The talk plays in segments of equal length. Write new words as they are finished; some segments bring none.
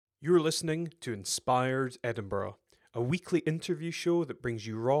You're listening to Inspired Edinburgh, a weekly interview show that brings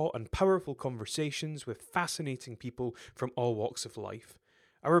you raw and powerful conversations with fascinating people from all walks of life.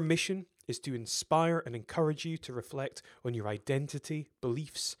 Our mission is to inspire and encourage you to reflect on your identity,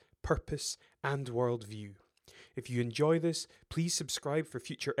 beliefs, purpose, and worldview. If you enjoy this, please subscribe for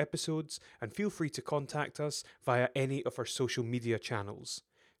future episodes and feel free to contact us via any of our social media channels.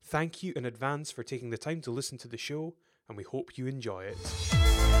 Thank you in advance for taking the time to listen to the show, and we hope you enjoy it.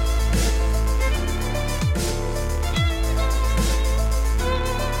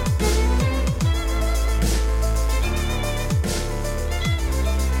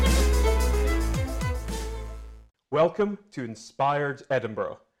 Welcome to Inspired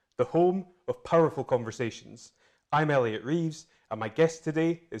Edinburgh, the home of powerful conversations. I'm Elliot Reeves, and my guest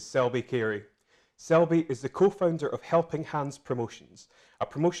today is Selby Carey. Selby is the co-founder of Helping Hands Promotions, a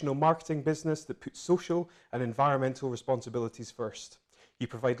promotional marketing business that puts social and environmental responsibilities first. You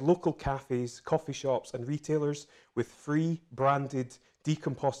provide local cafes, coffee shops, and retailers with free, branded,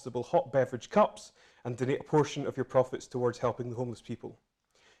 decompostable hot beverage cups and donate a portion of your profits towards helping the homeless people.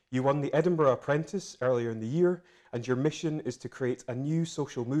 You won the Edinburgh Apprentice earlier in the year, and your mission is to create a new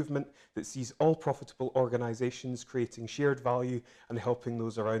social movement that sees all profitable organisations creating shared value and helping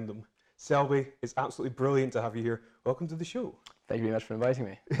those around them. Selby, it's absolutely brilliant to have you here. Welcome to the show. Thank you very much for inviting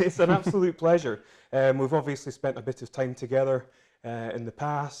me. It's an absolute pleasure. We've obviously spent a bit of time together in the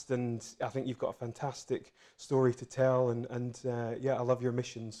past, and I think you've got a fantastic story to tell, and I love your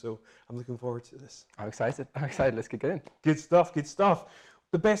mission, so I'm looking forward to this. I'm excited. Let's get going. Good stuff, good stuff.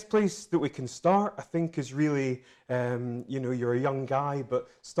 The best place that we can start, I think, is really, you're a young guy, but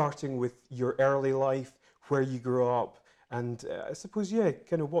starting with your early life, where you grew up, and I suppose,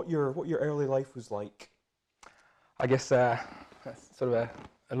 kind of what your early life was like. I guess that's sort of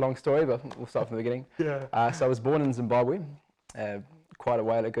a long story, but we'll start from the beginning. Yeah. So I was born in Zimbabwe, quite a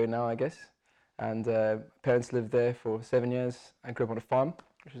while ago now, I guess, and parents lived there for 7 years. I grew up on a farm,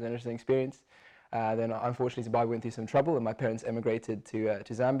 which was an interesting experience. Then unfortunately Zimbabwe went through some trouble and my parents emigrated to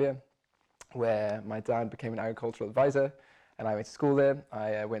Zambia, where my dad became an agricultural advisor and I went to school there.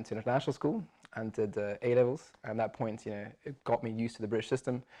 I went to international school and did A-levels, and at that point, it got me used to the British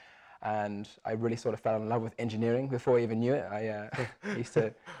system, and I really sort of fell in love with engineering before I even knew it. I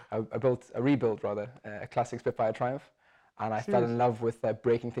rebuilt a classic Spitfire Triumph, and I fell in love with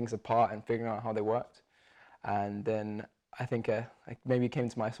breaking things apart and figuring out how they worked. And then I think I maybe came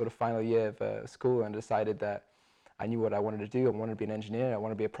to my sort of final year of school and decided that I knew what I wanted to do. I wanted to be an engineer. I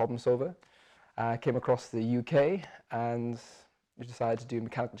wanted to be a problem solver. I came across the UK and decided to do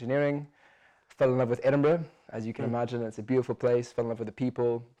mechanical engineering. Fell in love with Edinburgh. As you can imagine, it's a beautiful place. Fell in love with the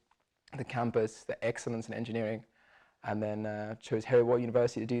people, the campus, the excellence in engineering. And then chose Heriot-Watt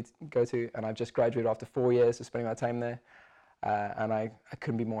University to go to. And I've just graduated after 4 years of spending my time there. And I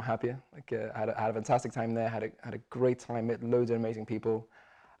couldn't be more happier. I had a fantastic time there. Had a great time. Met loads of amazing people,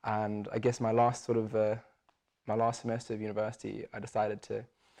 and I guess my last semester of university, I decided to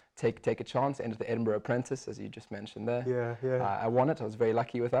take a chance. Enter the Edinburgh Apprentice, as you just mentioned there. Yeah. I won it. I was very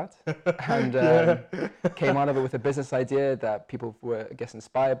lucky with that, and came out of it with a business idea that people were, I guess,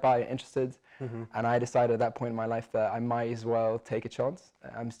 inspired by and interested. Mm-hmm. And I decided at that point in my life that I might as well take a chance.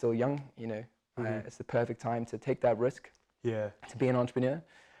 I'm still young, It's the perfect time to take that risk. Yeah. To be an entrepreneur,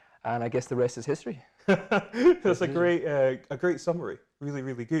 and I guess the rest is history. That's a great summary. Really,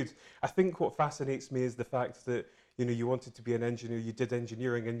 really good. I think what fascinates me is the fact that you wanted to be an engineer, you did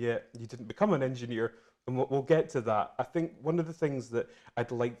engineering, and yet you didn't become an engineer. And we'll get to that. I think one of the things that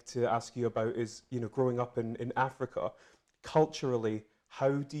I'd like to ask you about is growing up in Africa, culturally, how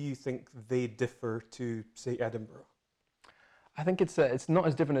do you think they differ to, say, Edinburgh? I think it's not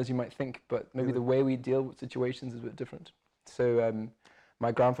as different as you might think, but maybe the way we deal with situations is a bit different. So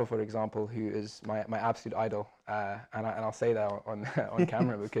my grandfather, for example, who is my absolute idol, and I'll say that on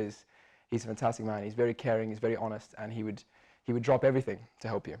camera because he's a fantastic man. He's very caring, he's very honest, and he would drop everything to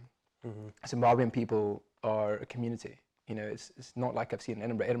help you. Mm-hmm. Zimbabwean people are a community. It's not like I've seen in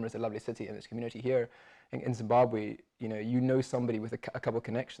Edinburgh. Edinburgh is a lovely city, and it's community here. In Zimbabwe, somebody with a couple of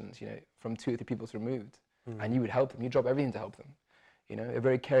connections, from 2 or 3 people removed, and you would help them. You drop everything to help them. They're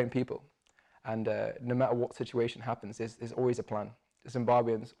very caring people. And no matter what situation happens, there's always a plan.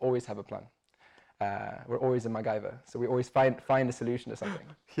 Zimbabweans always have a plan. We're always a MacGyver, so we always find a solution to something.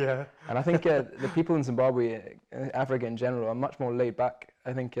 Yeah. And I think the people in Zimbabwe, Africa in general, are much more laid back.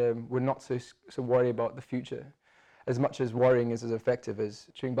 I think we're not so worried about the future, as much as worrying is as effective as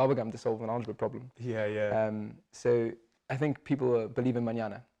chewing bubblegum to solve an algebra problem. Yeah. So I think people believe in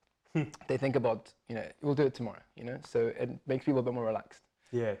mañana. They think about, we'll do it tomorrow. So it makes people a bit more relaxed.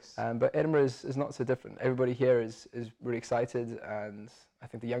 Yes. But Edinburgh is not so different. Everybody here is really excited, and I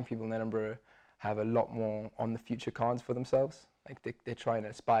think the young people in Edinburgh have a lot more on the future cards for themselves. Like they're trying to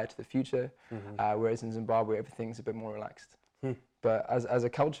aspire to the future, whereas in Zimbabwe everything's a bit more relaxed. But as a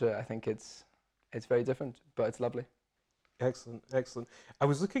culture, I think it's very different, but it's lovely. Excellent, excellent. I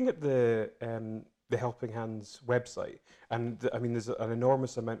was looking at the Helping Hands website, and I mean, there's an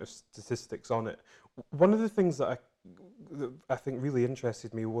enormous amount of statistics on it. One of the things that I think really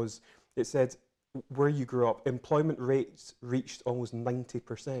interested me was it said where you grew up, employment rates reached almost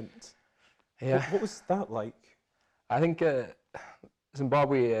 90%. Yeah. What was that like? I think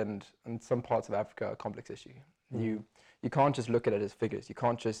Zimbabwe and some parts of Africa are a complex issue. You can't just look at it as figures. You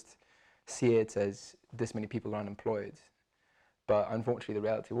can't just see it as this many people are unemployed. But unfortunately, the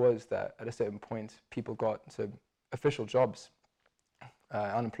reality was that at a certain point, people got to official jobs,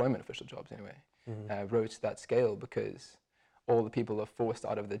 unemployment official jobs anyway, rose to that scale because all the people are forced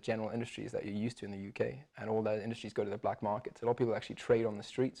out of the general industries that you're used to in the UK, and all the industries go to the black markets. A lot of people actually trade on the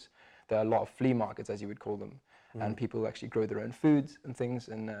streets. There are a lot of flea markets, as you would call them, and people actually grow their own foods and things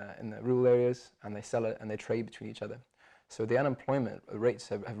in the rural areas, and they sell it and they trade between each other. So the unemployment rates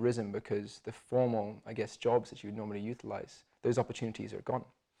have risen because the formal, I guess, jobs that you would normally utilize, those opportunities are gone.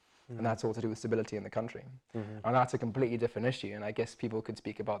 And that's all to do with stability in the country. And that's a completely different issue, and I guess people could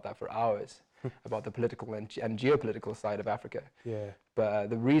speak about that for hours, about the political and geopolitical side of Africa. Yeah. But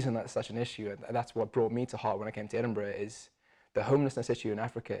the reason that's such an issue, and that's what brought me to heart when I came to Edinburgh, is the homelessness issue in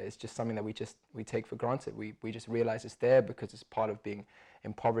Africa is just something that we take for granted. We just realize it's there because it's part of being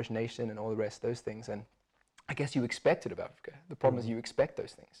impoverished nation and all the rest of those things. And I guess you expect it of Africa. The problem is you expect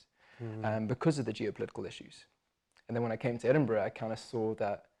those things because of the geopolitical issues. And then when I came to Edinburgh, I kind of saw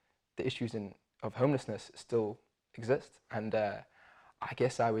that the issues of homelessness still exist. And I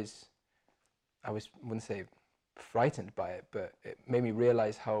guess I wouldn't say frightened by it, but it made me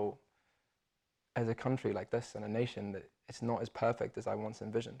realize how, as a country like this and a nation, that it's not as perfect as I once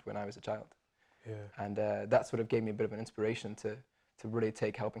envisioned when I was a child. Yeah. And that sort of gave me a bit of an inspiration to really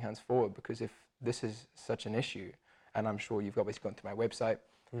take Helping Hands forward, because if this is such an issue, and I'm sure you've obviously gone to my website,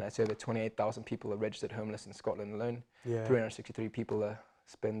 and it's over 28,000 people are registered homeless in Scotland alone. 363 people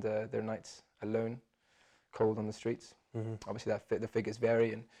spend their nights alone, cold on the streets. Obviously the figures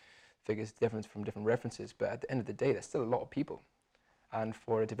vary and figures differ from different references, but at the end of the day, there's still a lot of people. And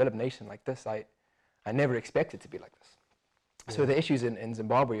for a developed nation like this, I never expected it to be like this. So the issues in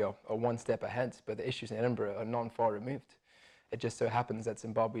Zimbabwe are one step ahead, but the issues in Edinburgh are not far removed. It just so happens that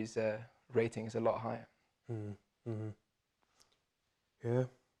Zimbabwe's rating is a lot higher. Yeah.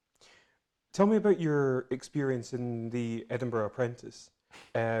 Tell me about your experience in the Edinburgh Apprentice,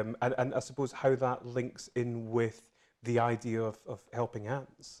 and I suppose how that links in with the idea of Helping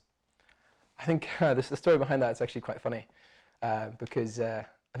Hands. I think the story behind that is actually quite funny, because I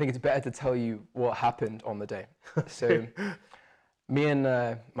think it's better to tell you what happened on the day. So me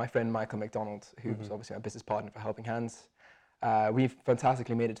and my friend Michael McDonald, who's obviously my business partner for Helping Hands, we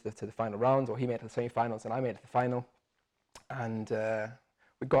fantastically made it to the final round, or he made it to the semi-finals and I made it to the final. And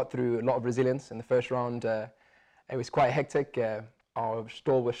we got through a lot of resilience in the first round. It was quite hectic. Our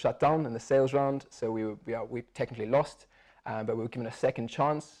store was shut down in the sales round, so we technically lost, but we were given a second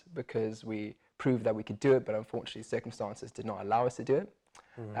chance because we proved that we could do it, but unfortunately circumstances did not allow us to do it.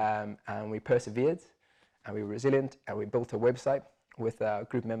 And we persevered, and we were resilient, and we built a website with our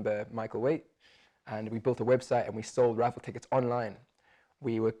group member Michael Waite, and we built a website and we sold raffle tickets online.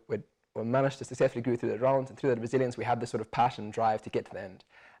 We managed to successfully go through the rounds, and through that resilience we had this sort of passion and drive to get to the end.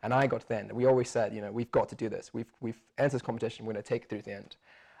 And I got to the end. We always said, we've got to do this. We've entered this competition, we're going to take it through to the end.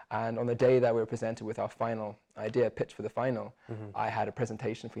 And on the day that we were presented with our final idea pitch for the final, I had a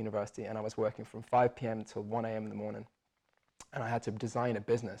presentation for university, and I was working from 5 p.m. till 1 a.m. in the morning. And I had to design a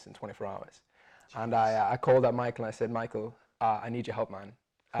business in 24 hours. Jeez. And I called up Michael and I said, Michael, I need your help, man.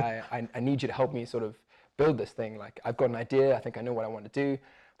 I need you to help me sort of build this thing. Like, I've got an idea, I think I know what I want to do,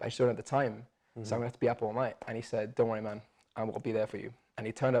 but I just don't have the time. So I'm going to have to be up all night. And he said, don't worry, man, I will be there for you. And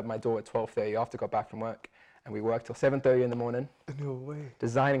he turned up my door at 12:30 after I got back from work. And we worked till 7:30 in the morning. No way.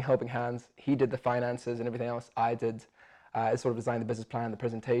 Designing Helping Hands. He did the finances and everything else. I did sort of designed the business plan, the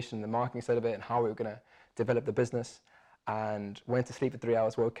presentation, the marketing side of it, and how we were going to develop the business. And went to sleep for 3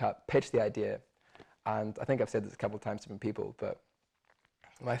 hours, woke up, pitched the idea. And I think I've said this a couple of times to different people, but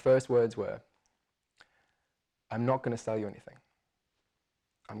my first words were, I'm not going to sell you anything.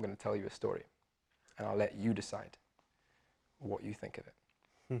 I'm going to tell you a story, and I'll let you decide what you think of it.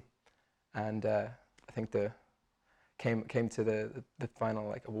 And I think came to the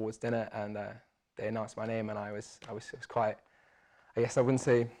final awards dinner, and they announced my name, and I was quite, I guess I wouldn't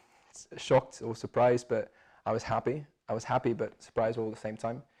say shocked or surprised, but I was happy. I was happy but surprised all at the same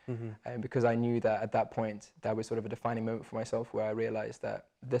time. And because I knew that at that point, that was sort of a defining moment for myself where I realized that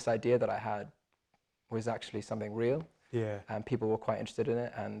this idea that I had was actually something real. Yeah. And people were quite interested in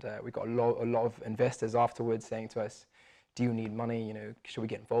it. And we got a lot of investors afterwards saying to us, do you need money? You know, should we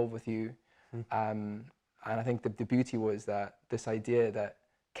get involved with you? And I think the beauty was that this idea that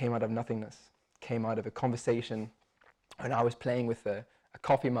came out of nothingness, came out of a conversation when I was playing with a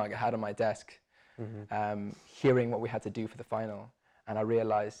coffee mug I had on my desk, hearing what we had to do for the final. And I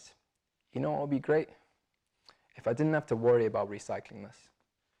realized, you know what would be great? If I didn't have to worry about recycling this.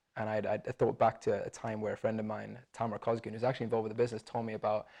 And I thought back to a time where a friend of mine, Tamara Cosgun, who's actually involved with the business, told me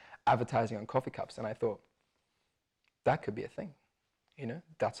about advertising on coffee cups. And I thought, that could be a thing. You know,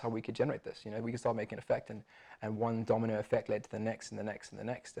 that's how we could generate this. You know, we could start making an effect. And one domino effect led to the next and the next and the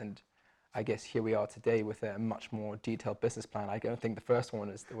next. And I guess here we are today with a much more detailed business plan. I don't think the first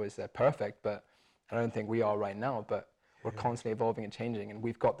one was perfect, but I don't think we are right now. But we're constantly evolving and changing, and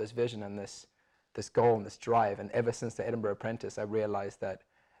we've got this vision and this goal and this drive. And ever since the Edinburgh Apprentice, I realized that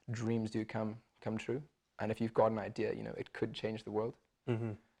dreams do come true. And if you've got an idea, you know, it could change the world.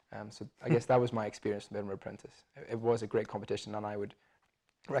 So I guess that was my experience with the Edinburgh Apprentice. It was a great competition, and I would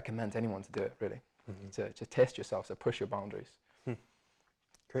recommend anyone to do it, really, to test yourself, to push your boundaries. Great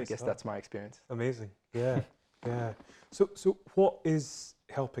I guess stuff. that's my experience. Amazing. Yeah. Yeah. So what is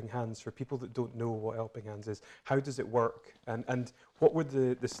Helping Hands for people that don't know what Helping Hands is? How does it work? And what were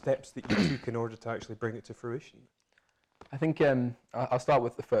the steps that you took in order to actually bring it to fruition? I think I'll start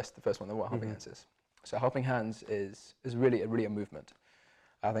with the first one, what Helping Hands is. So Helping Hands is really a movement.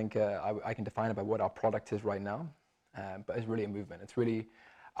 I think I can define it by what our product is right now, but it's really a movement. It's really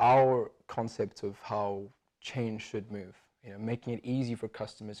our concept of how change should move. You know, making it easy for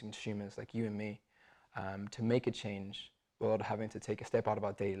customers and consumers like you and me to make a change without having to take a step out of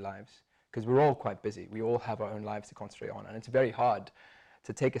our daily lives. Because we're all quite busy. We all have our own lives to concentrate on, and it's very hard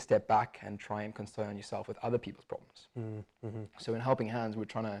to take a step back and try and concern yourself with other people's problems. So in Helping Hands, we're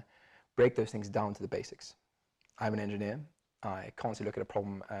trying to break those things down to the basics. I'm an engineer. I constantly look at a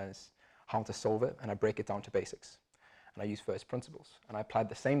problem as how to solve it, and I break it down to basics. And I use first principles. And I applied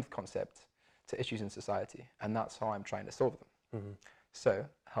the same concept to issues in society, and that's how I'm trying to solve them. So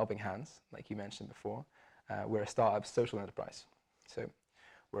Helping Hands, like you mentioned before, we're a startup social enterprise. So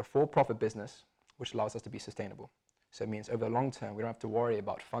we're a for-profit business, which allows us to be sustainable. So it means over the long term, we don't have to worry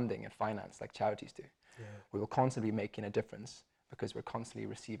about funding and finance like charities do. We will constantly be making a difference because we're constantly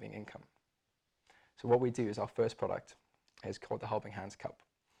receiving income. So what we do is our first product is called the Helping Hands Cup.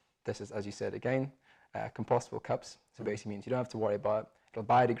 This is, as you said, again, compostable cups. So basically means you don't have to worry about it. It'll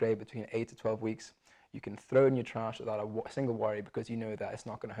biodegrade between 8 to 12 weeks. You can throw it in your trash without a single worry because you know that it's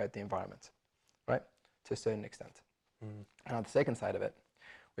not going to hurt the environment, right? To a certain extent. And on the second side of it,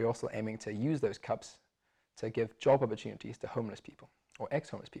 we're also aiming to use those cups to give job opportunities to homeless people or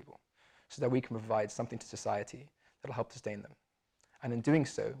ex-homeless people so that we can provide something to society that'll help sustain them. And in doing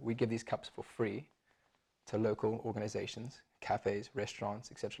so, we give these cups for free to local organizations, cafes,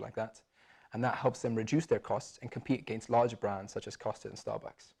 restaurants, etc. like that. And that helps them reduce their costs and compete against larger brands such as Costa and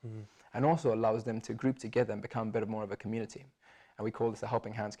Starbucks. And also allows them to group together and become a bit more of a community. And we call this a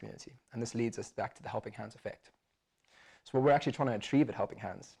Helping Hands community. And this leads us back to the Helping Hands effect. So what we're actually trying to achieve at Helping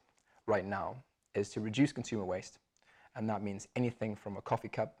Hands right now is to reduce consumer waste. And that means anything from a coffee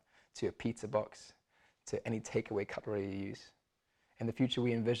cup to a pizza box to any takeaway cutlery you use. In the future,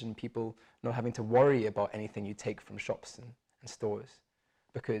 we envision people not having to worry about anything you take from shops and stores,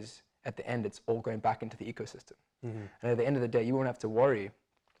 because at the end, it's all going back into the ecosystem. And at the end of the day, you won't have to worry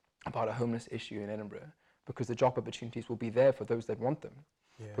about a homeless issue in Edinburgh because the job opportunities will be there for those that want them.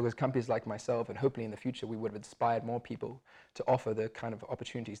 Because companies like myself, and hopefully in the future, we would have inspired more people to offer the kind of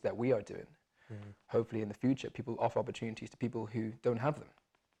opportunities that we are doing. Hopefully in the future, people offer opportunities to people who don't have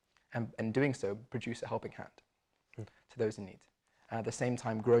them. And doing so, produce a helping hand to those in need. And at the same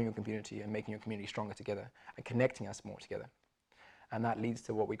time, growing your community and making your community stronger together and connecting us more together. And that leads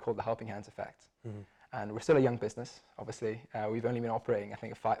to what we call the Helping Hands effect. And we're still a young business, obviously. We've only been operating, I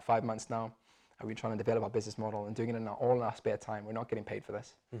think, 5 months now. We're trying to develop our business model and doing it all in our spare time. We're not getting paid for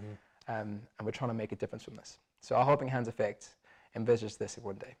this. And we're trying to make a difference from this. So our Helping Hands effect envisages this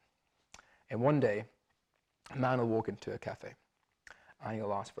one day. And one day, a man will walk into a cafe and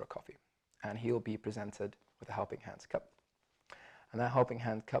he'll ask for a coffee. And he'll be presented with a Helping Hands cup. And that Helping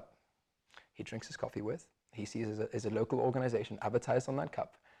Hand cup, he drinks his coffee with. He sees as a local organization advertised on that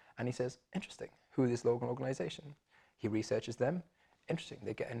cup. And he says, interesting, who is this local organization? He researches them. Interesting,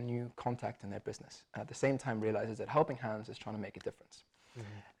 they get a new contact in their business. And at the same time realizes that Helping Hands is trying to make a difference.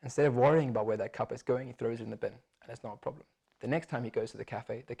 Instead of worrying about where that cup is going, he throws it in the bin, and it's not a problem. The next time he goes to the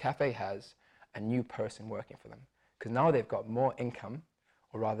cafe has a new person working for them, because now they've got more income,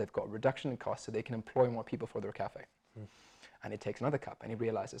 or rather they've got a reduction in cost, so they can employ more people for their cafe. And he takes another cup and he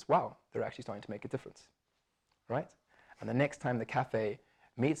realizes, wow, they're actually starting to make a difference, right? And the next time the cafe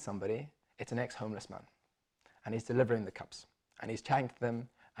meets somebody, it's an ex-homeless man. And he's delivering the cups. And he's chatting to them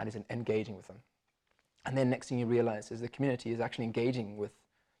and he's engaging with them. And then next thing you realize is the community is actually engaging with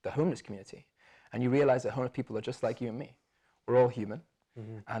the homeless community. And you realize that homeless people are just like you and me. We're all human.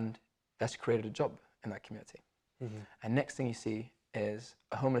 And that's created a job in that community. And next thing you see is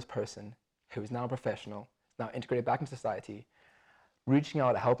a homeless person who is now a professional, now integrated back into society, reaching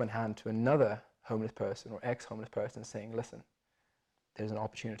out a helping hand to another homeless person or ex-homeless person saying, listen, there's an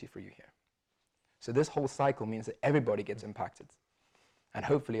opportunity for you here. So this whole cycle means that everybody gets impacted. And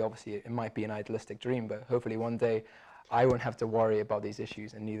hopefully, obviously, it might be an idealistic dream, but hopefully one day I won't have to worry about these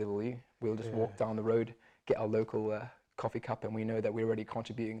issues and neither will you. We'll just walk down the road, get our local coffee cup, and we know that we're already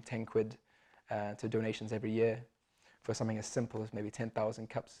contributing 10 quid to donations every year for something as simple as maybe 10,000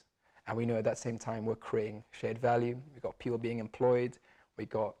 cups. And we know at that same time we're creating shared value, we've got people being employed, we've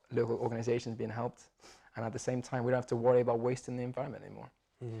got local organizations being helped, and at the same time we don't have to worry about wasting the environment anymore.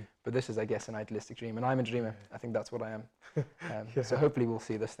 But this is, I guess, an idealistic dream, and I'm a dreamer. I think that's what I am. So hopefully we'll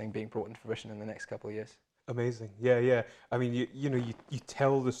see this thing being brought into fruition in the next couple of years. Amazing. Yeah. I mean, you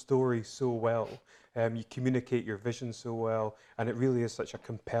tell the story so well. You communicate your vision so well, and it really is such a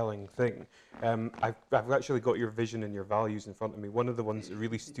compelling thing. I've actually got your vision and your values in front of me. One of the ones that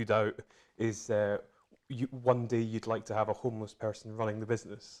really stood out is one day you'd like to have a homeless person running the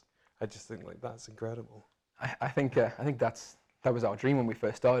business. I just think that's incredible. I think that was our dream when we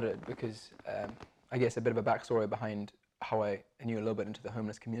first started, because I guess a bit of a backstory behind how I knew a little bit into the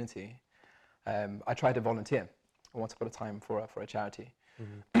homeless community. I tried to volunteer once upon a time for a charity.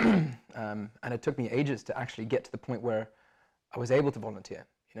 And it took me ages to actually get to the point where I was able to volunteer.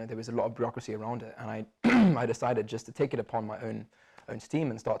 There was a lot of bureaucracy around it, and I decided just to take it upon my own steam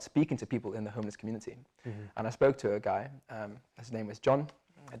and start speaking to people in the homeless community. And I spoke to a guy, his name was John.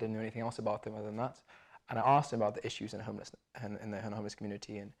 I didn't know anything else about him other than that. And I asked him about the issues in the homeless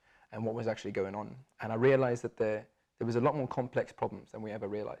community and what was actually going on. And I realized that there was a lot more complex problems than we ever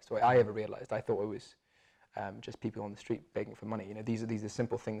realized, or I ever realized. I thought it was just people on the street begging for money. These are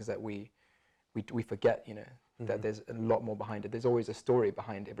simple things that we forget. That there's a lot more behind it. There's always a story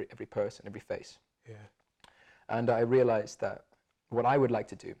behind every person, every face. Yeah. And I realized that what I would like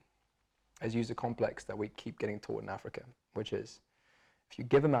to do is use a complex that we keep getting taught in Africa, which is, if you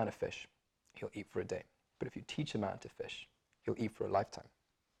give a man a fish, he'll eat for a day. But if you teach a man to fish, he'll eat for a lifetime.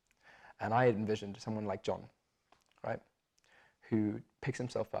 And I had envisioned someone like John, right, who picks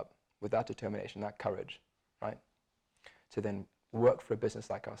himself up with that determination, that courage, right, to then work for a business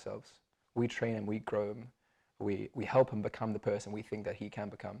like ourselves. We train him, we grow him, we help him become the person we think that he can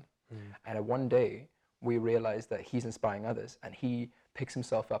become. And one day, we realize that he's inspiring others, and he picks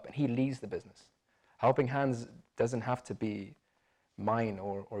himself up and he leads the business. Helping Hands doesn't have to be mine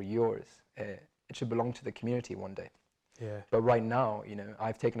or yours. It should belong to the community one day. Yeah. But right now,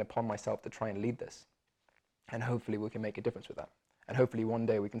 I've taken upon myself to try and lead this. And hopefully we can make a difference with that. And hopefully one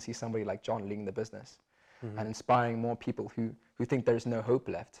day we can see somebody like John leading the business and inspiring more people who think there's no hope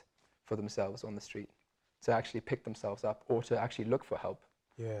left for themselves on the street to actually pick themselves up or to actually look for help.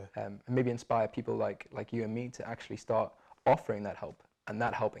 Yeah. And maybe inspire people like you and me to actually start offering that help and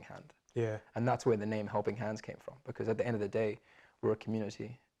that helping hand. Yeah. And that's where the name Helping Hands came from, because at the end of the day, we're a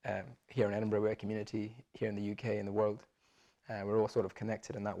community. Here in Edinburgh, we're a community. Here in the UK, in the world, we're all sort of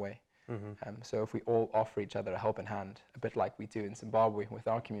connected in that way. So if we all offer each other a helping hand, a bit like we do in Zimbabwe with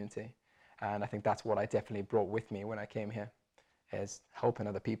our community, and I think that's what I definitely brought with me when I came here, is helping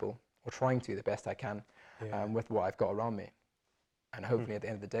other people, or trying to the best I can with what I've got around me. And hopefully at the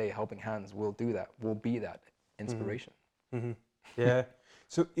end of the day, Helping Hands will do that, will be that inspiration. Yeah.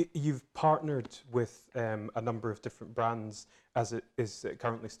 So you've partnered with a number of different brands as it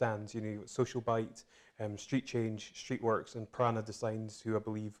currently stands. Social Bite, Street Change, Streetworks, and Prana Designs, who I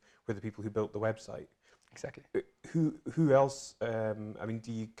believe were the people who built the website. Exactly. Who else?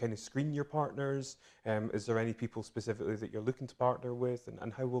 Do you kind of screen your partners? Is there any people specifically that you're looking to partner with,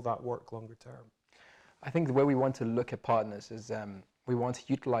 and how will that work longer term? I think the way we want to look at partners is we want to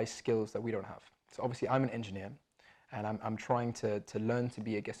utilize skills that we don't have. So obviously I'm an engineer, and I'm trying to learn to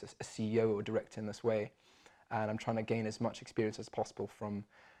be, I guess, a CEO or director in this way. And I'm trying to gain as much experience as possible from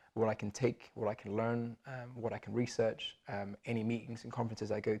what I can take, what I can learn, what I can research, any meetings and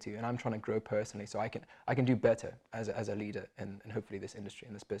conferences I go to. And I'm trying to grow personally so I can do better as a leader in hopefully this industry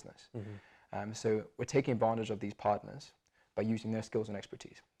and this business. So we're taking advantage of these partners by using their skills and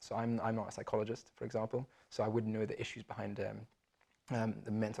expertise. So I'm not a psychologist, for example, so I wouldn't know the issues behind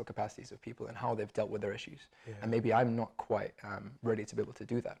the mental capacities of people and how they've dealt with their issues. Yeah. And maybe I'm not quite ready to be able to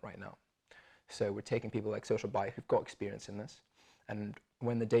do that right now. So we're taking people like Social Buy who've got experience in this. And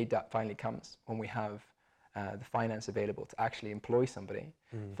when the day that finally comes, when we have the finance available to actually employ somebody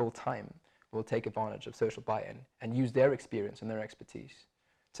full time, we'll take advantage of Social Buy and use their experience and their expertise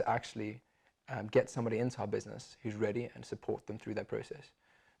to actually get somebody into our business who's ready and support them through that process.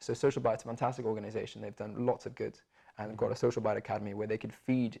 So Social Buy is a fantastic organization. They've done lots of good and they've got a Social Buy Academy where they could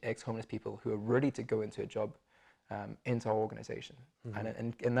feed ex-homeless people who are ready to go into a job into our organization.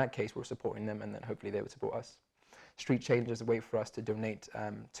 And in that case, we're supporting them and then hopefully they would support us. Street Change is a way for us to donate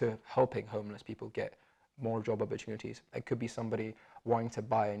to helping homeless people get more job opportunities. It could be somebody wanting to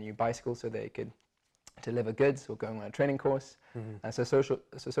buy a new bicycle so they could deliver goods or going on a training course. And so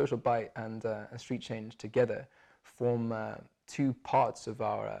Social Buy and Street Change together form two parts of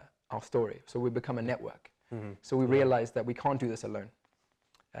our story. So we become a network. So we realize that we can't do this alone.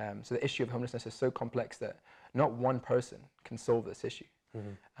 So the issue of homelessness is so complex that not one person can solve this issue.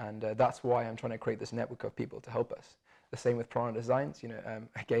 And that's why I'm trying to create this network of people to help us. The same with Piranha Designs.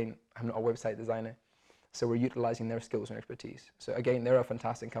 Again, I'm not a website designer, so we're utilizing their skills and expertise. So again, they're a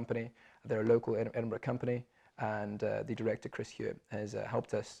fantastic company. They're a local Edinburgh company, and the director, Chris Hewitt, has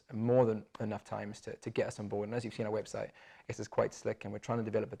helped us more than enough times to get us on board. And as you've seen our website, it's quite slick, and we're trying to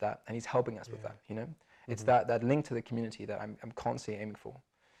develop that, and he's helping us with that. It's that link to the community that I'm constantly aiming for.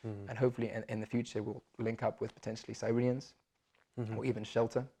 And hopefully in the future, we'll link up with potentially Sirenians or even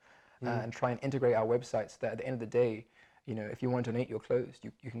Shelter and try and integrate our websites so that at the end of the day, if you want to donate your clothes,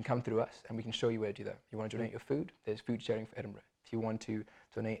 you can come through us and we can show you where to do that. You want to donate your food, there's food sharing for Edinburgh. If you want to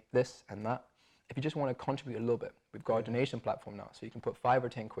donate this and that, if you just want to contribute a little bit, we've got a donation platform now, so you can put 5 or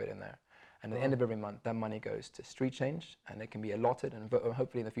 10 quid in there. And at the end of every month, that money goes to Street Change and it can be allotted, and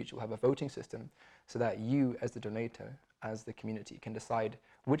hopefully in the future we'll have a voting system so that you as the donator, as the community, can decide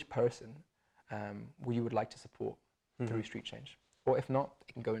which person you would like to support through Street Change. Or if not,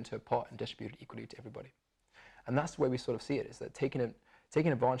 it can go into a pot and distribute it equally to everybody. And that's the way we sort of see it, is that taking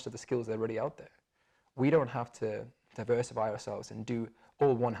advantage of the skills that are already out there. We don't have to diversify ourselves and do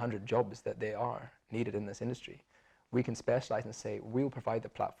all 100 jobs that they are needed in this industry. We can specialize and say, we'll provide the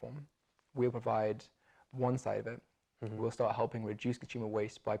platform, we'll provide one side of it, we'll start helping reduce consumer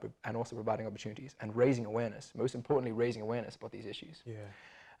waste and also providing opportunities and raising awareness, most importantly, raising awareness about these issues.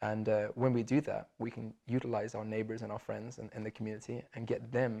 And when we do that, we can utilize our neighbors and our friends in the community and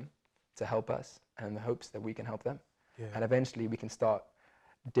get them to help us, and in the hopes that we can help them. And eventually we can start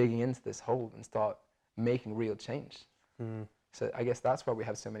digging into this hole and start making real change. So I guess that's why we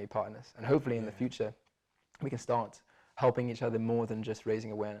have so many partners. And hopefully in the future, we can start helping each other more than just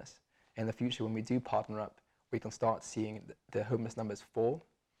raising awareness. In the future, when we do partner up, we can start seeing the homeless numbers fall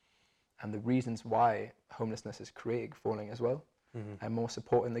and the reasons why homelessness is falling as well, and more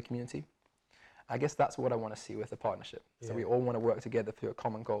support in the community. I guess that's what I want to see with the partnership. So we all want to work together for a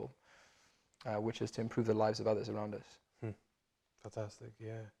common goal, which is to improve the lives of others around us. Fantastic,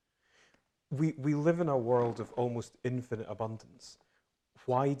 yeah. We live in a world of almost infinite abundance.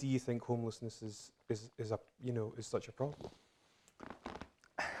 Why do you think homelessness is such a problem?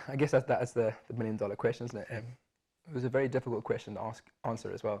 I guess that's the $1 million question, isn't it? It was a very difficult question to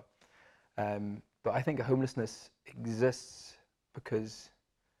answer as well. But I think homelessness exists because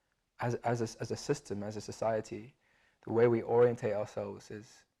as a system, as a society, the way we orientate ourselves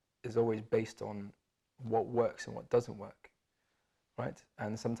is always based on what works and what doesn't work, right?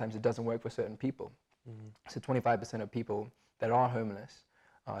 And sometimes it doesn't work for certain people. So 25% of people that are homeless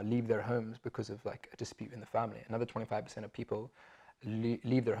leave their homes because of like a dispute in the family. Another 25% of people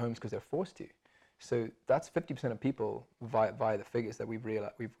leave their homes because they're forced to. So that's 50% of people via the figures that we've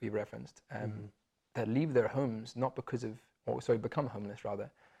referenced that leave their homes not because of, become homeless rather,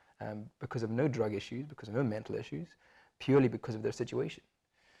 because of no drug issues, because of no mental issues, purely because of their situation.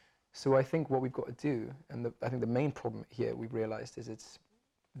 So I think what we've got to do, and I think the main problem here we've realized is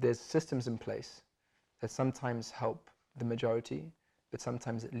there's systems in place that sometimes help the majority, but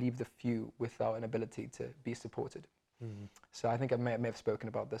sometimes leave the few without an ability to be supported. So I think I may have spoken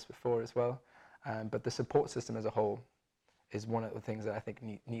about this before as well, but the support system as a whole is one of the things that I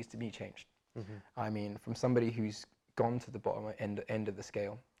think needs to be changed. I mean, from somebody who's gone to the bottom end of the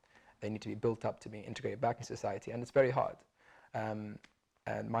scale, they need to be built up to be integrated back in society, and it's very hard. And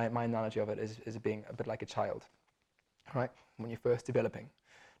my analogy of it is being a bit like a child, right? When you're first developing,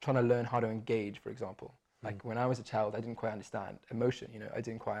 trying to learn how to engage, for example. Like when I was a child, I didn't quite understand emotion, I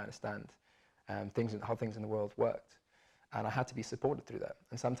didn't quite understand how things in the world worked. And I had to be supported through that.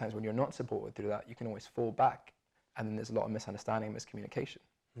 And sometimes when you're not supported through that, you can always fall back, and then there's a lot of misunderstanding and miscommunication.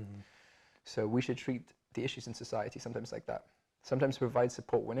 So we should treat the issues in society sometimes like that. sometimes provide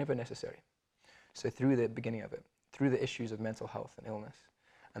support whenever necessary. So through the beginning of it, through the issues of mental health and illness,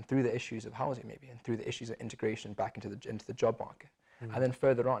 and through the issues of housing maybe, and through the issues of integration back into the job market, and then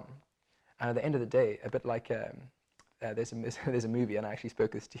further on. And at the end of the day, a bit like there's a movie, and I actually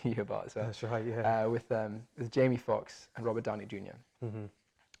spoke this to you about as well. That's right, yeah. With Jamie Foxx and Robert Downey Jr. Mm-hmm.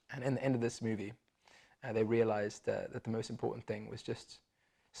 And in the end of this movie, they realized that the most important thing was just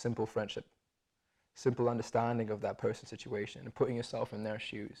simple friendship, simple understanding of that person's situation and putting yourself in their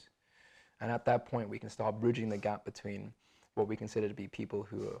shoes. And at that point, we can start bridging the gap between what we consider to be people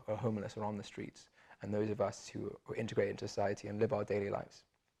who are homeless or on the streets and those of us who integrate into society and live our daily lives.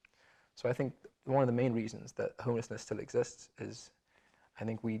 So I think one of the main reasons that homelessness still exists is I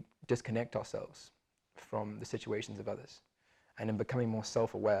think we disconnect ourselves from the situations of others. And in becoming more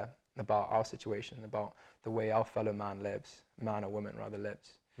self-aware about our situation, about the way our fellow man lives, man or woman rather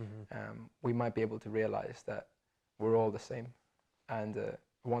lives, we might be able to realize that we're all the same. And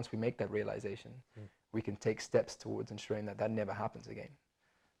once we make that realization, we can take steps towards ensuring that that never happens again.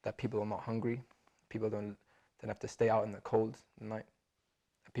 That people are not hungry, people don't have to stay out in the cold at night,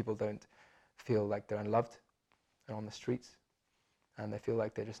 that people don't feel like they're unloved and on the streets, and they feel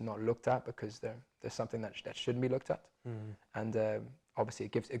like they're just not looked at because there's something that shouldn't be looked at. And obviously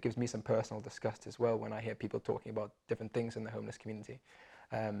it gives me some personal disgust as well when I hear people talking about different things in the homeless community.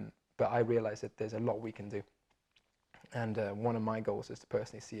 But I realize that there's a lot we can do. And one of my goals is to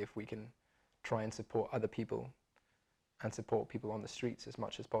personally see if we can try and support other people and support people on the streets as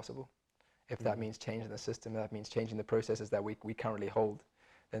much as possible. If that means changing the system, that means changing the processes that we currently hold,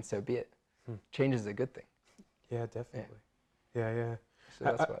 then so be it. Change is a good thing. Yeah, definitely. Yeah. So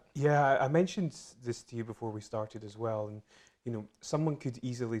that's what. Yeah, I mentioned this to you before we started as well, and you know, someone could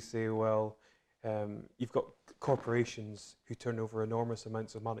easily say, well, you've got corporations who turn over enormous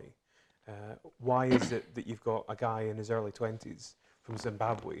amounts of money. Why is it that you've got a guy in his early 20s from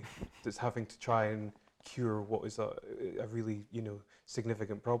Zimbabwe that's having to try and cure what is a really, you know,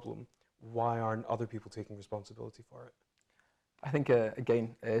 significant problem? Why aren't other people taking responsibility for it? I think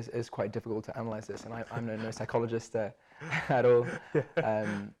again it is quite difficult to analyze this, and I'm no psychologist at all.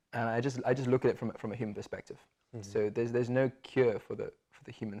 And I just look at it from a human perspective. So there's no cure for the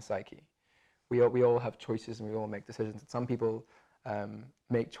human psyche. We all have choices and we all make decisions. Some people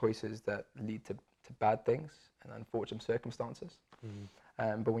make choices that lead to bad things and unfortunate circumstances.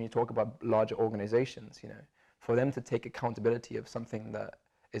 But when you talk about larger organizations, you know, for them to take accountability of something that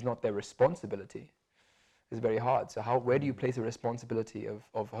is not their responsibility is very hard. So where do you place the responsibility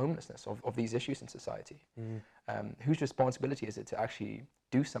of homelessness, of these issues in society? Whose responsibility is it to actually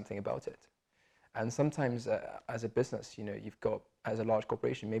do something about it? And sometimes as a business, you know, you've got, as a large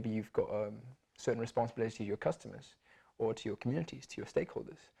corporation, maybe you've got certain responsibility to your customers or to your communities, to your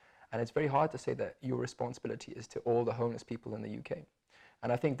stakeholders. And it's very hard to say that your responsibility is to all the homeless people in the UK.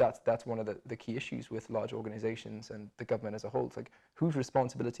 And I think that's one of the key issues with large organizations and the government as a whole. It's like, whose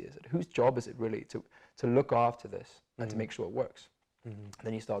responsibility is it? Whose job is it really to look after this and to make sure it works? And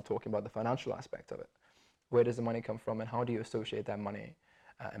then you start talking about the financial aspect of it. Where does the money come from and how do you associate that money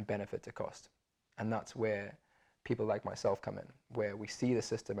and benefit to cost? And that's where people like myself come in, where we see the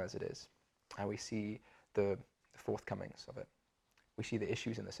system as it is and we see the forthcomings of it. We see the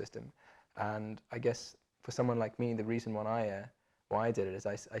issues in the system. And I guess for someone like me, the reason why I did it is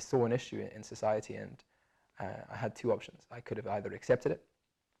I saw an issue in society, and I had two options. I could have either accepted it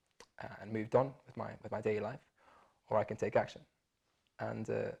and moved on with my daily life, or I can take action. And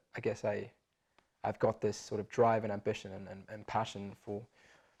I guess I've got this sort of drive and ambition and passion for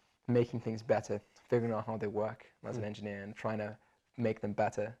making things better, figuring out how they work as an engineer and trying to make them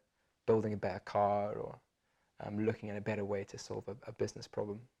better, building a better car, or looking at a better way to solve a business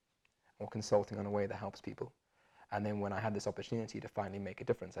problem, or consulting on a way that helps people. And then when I had this opportunity to finally make a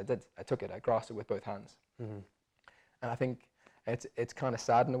difference, I did. I took it. I grasped it with both hands. And I think it's kind of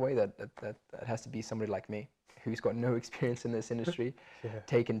sad in a way that it has to be somebody like me who's got no experience in this industry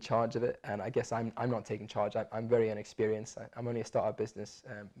taking charge of it. And I guess I'm not taking charge. I'm very inexperienced. I'm only a startup business.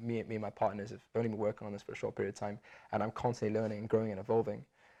 Me and my partners have only been working on this for a short period of time, and I'm constantly learning and growing and evolving.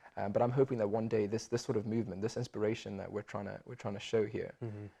 But I'm hoping that one day this sort of movement, this inspiration that we're trying to show here,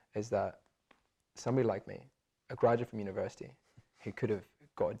 is that somebody like me, a graduate from university, who could have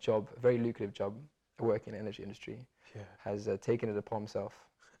got a job, a very lucrative job, working in the energy industry, has taken it upon himself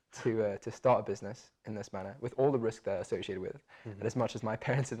to start a business in this manner, with all the risk that are associated with it. And as much as my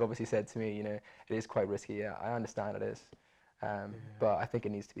parents have obviously said to me, you know, it is quite risky. Yeah, I understand it is, but I think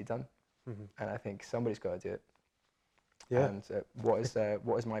it needs to be done, and I think somebody's got to do it. And what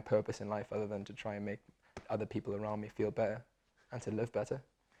is my purpose in life other than to try and make other people around me feel better and to live better?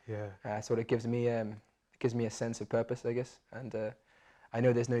 Sort of gives me gives me a sense of purpose, I guess. And I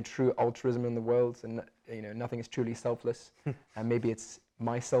know there's no true altruism in the world, and nothing is truly selfless. And maybe it's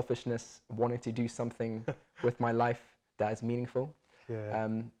my selfishness wanting to do something with my life that is meaningful. Yeah.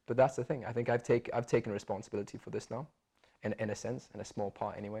 But that's the thing. I think I've taken responsibility for this now, in a sense, in a small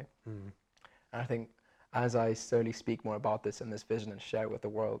part anyway. Mm. And I think as I slowly speak more about this and this vision and share it with the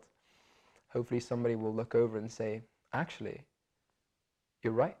world, hopefully somebody will look over and say, actually,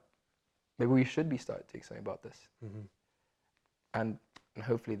 you're right. Maybe we should be starting to do something about this. Mm-hmm. And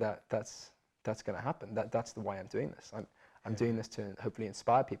hopefully that's going to happen. That's the why I'm doing this. I'm doing this to hopefully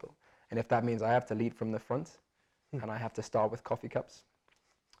inspire people. And if that means I have to lead from the front, and I have to start with coffee cups,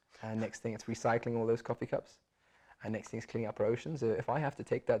 and next thing it's recycling all those coffee cups, and next thing is cleaning up our oceans. If I have to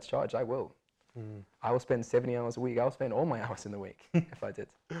take that charge, I will. Mm. I will spend 70 hours a week. I'll spend all my hours in the week if I did.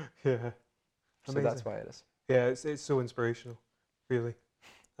 Yeah. So Amazing. that's why it is. Yeah, it's so inspirational, really.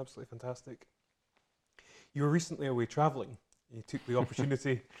 Absolutely fantastic. You were recently away travelling. You took the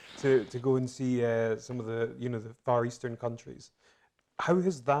opportunity to go and see some of the the Far Eastern countries. How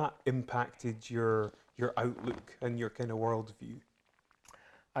has that impacted your outlook and your kind of worldview?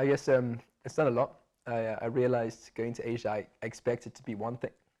 I guess it's done a lot. I realized going to Asia, I expected to be one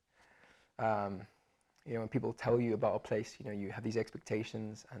thing. When people tell you about a place, you have these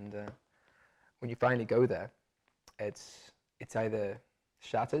expectations, and when you finally go there, it's either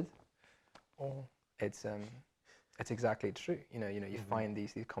shattered or it's exactly true. You find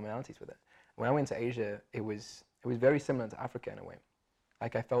these commonalities with it. When I went to Asia, it was very similar to Africa in a way.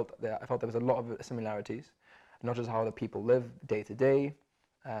 Like I felt there was a lot of similarities, not just how the people live day to day,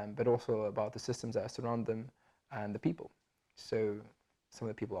 but also about the systems that surround them and the people. So some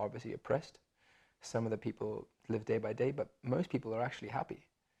of the people are obviously oppressed, some of the people live day by day, but most people are actually happy.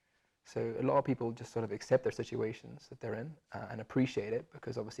 So a lot of people just sort of accept their situations that they're in and appreciate it,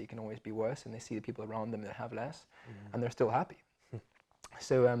 because obviously it can always be worse, and they see the people around them that have less, and they're still happy.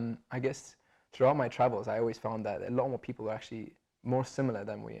 So I guess throughout my travels, I always found that a lot more people are actually more similar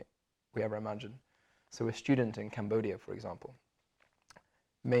than we ever imagined. So a student in Cambodia, for example,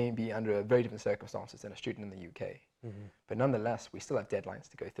 may be under very different circumstances than a student in the UK. Mm-hmm. But nonetheless, we still have deadlines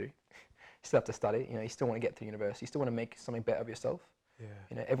to go through. You still have to study. You still want to get through university. You still want to make something better of yourself.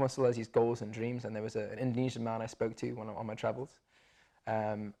 Yeah. Everyone still has these goals and dreams. And there was an Indonesian man I spoke to on my travels,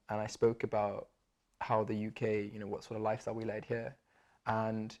 and I spoke about how the UK, what sort of lifestyle we led here,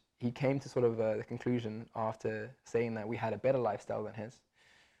 and he came to sort of the conclusion after saying that we had a better lifestyle than his,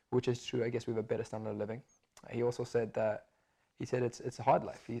 which is true. I guess we have a better standard of living. He also said that it's a hard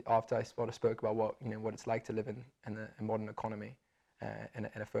life. After I sort of spoke about what it's like to live in a modern economy, in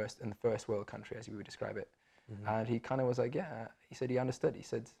the first world country, as we would describe it. Mm-hmm. And he kind of was like, yeah. He said he understood. He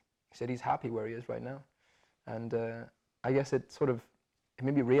said he's happy where he is right now, and I guess it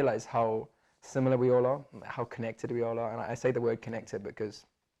made me realize how similar we all are, how connected we all are. And I say the word connected because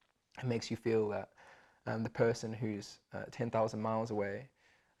it makes you feel that the person who's 10,000 miles away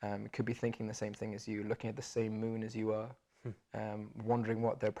could be thinking the same thing as you, looking at the same moon as you are, wondering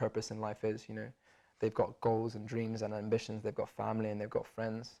what their purpose in life is. They've got goals and dreams and ambitions. They've got family and they've got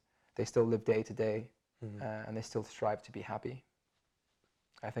friends. They still live day to day, and they still strive to be happy.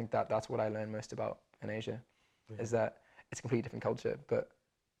 I think that's what I learned most about in Asia, is that it's a completely different culture, but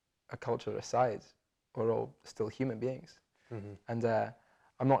a culture aside, we're all still human beings. Mm-hmm. And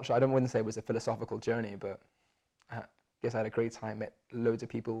I'm not sure, wouldn't say it was a philosophical journey, but I guess I had a great time, met loads of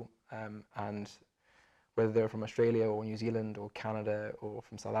people, and whether they're from Australia or New Zealand or Canada or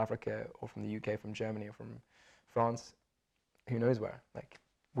from South Africa or from the UK, from Germany or from France, who knows where. Like,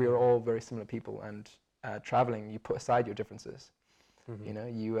 we are all very similar people, and traveling, you put aside your differences.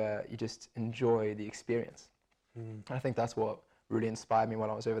 Mm-hmm. You just enjoy the experience. Mm-hmm. And I think that's what really inspired me while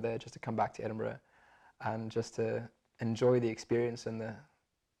I was over there, just to come back to Edinburgh and just to enjoy the experience and the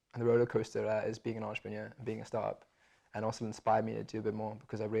roller coaster that is being an entrepreneur and being a startup, and also inspired me to do a bit more,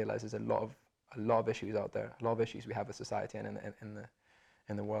 because I realized there's a lot of issues out there, a lot of issues we have as society and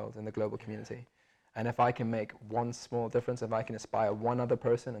in the world, in the global community. And if I can make one small difference, if I can inspire one other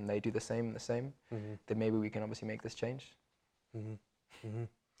person and they do the same, mm-hmm. then maybe we can obviously make this change. Mm-hmm. Mm-hmm.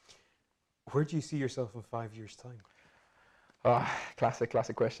 Where do you see yourself in 5 years' time? Oh, classic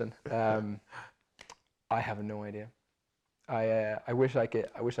question. I have no idea. I wish I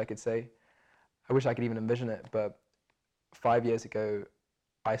could say. I wish I could even envision it. But 5 years ago,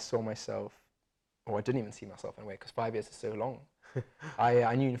 I saw myself, or I didn't even see myself in a way, because 5 years is so long.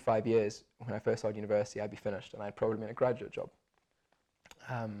 I knew in 5 years, when I first started university, I'd be finished and I'd probably be in a graduate job.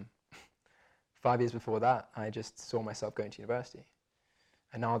 5 years before that, I just saw myself going to university.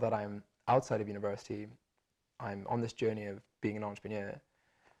 And now that I'm outside of university, I'm on this journey of being an entrepreneur.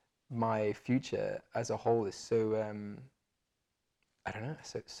 my future as a whole is so, I don't know,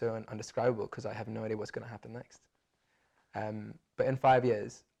 so undescribable because I have no idea what's going to happen next. But in 5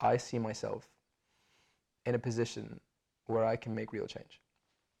 years, I see myself in a position where I can make real change.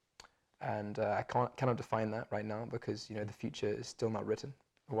 And I cannot define that right now because, you know, the future is still not written,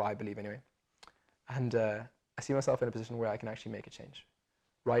 or I believe anyway. And I see myself in a position where I can actually make a change.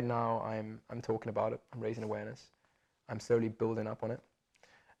 Right now, I'm talking about it. I'm raising awareness. I'm slowly building up on it.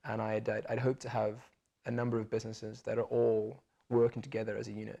 And I'd hope to have a number of businesses that are all working together as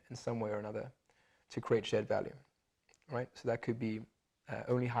a unit in some way or another to create shared value, right? So that could be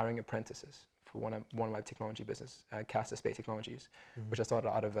only hiring apprentices for one of my technology business, Castor Space Technologies, which I started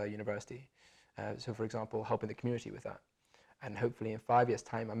out of university. So for example, helping the community with that. And hopefully in 5 years'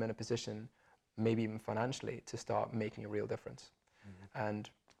 time, I'm in a position, maybe even financially, to start making a real difference. And,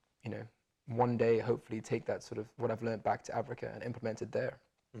 you know, one day, hopefully take that sort of what I've learned back to Africa and implement it there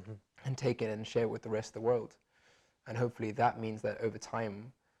and take it and share it with the rest of the world. And hopefully that means that over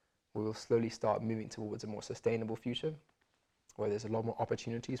time, we will slowly start moving towards a more sustainable future where there's a lot more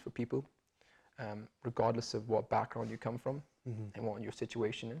opportunities for people, regardless of what background you come from and what your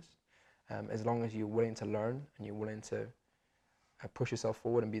situation is. As long as you're willing to learn and you're willing to push yourself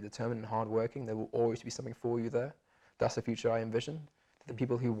forward and be determined and hardworking, there will always be something for you there. That's the future I envision. The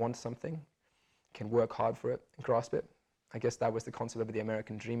people who want something can work hard for it and grasp it. I guess that was the concept of the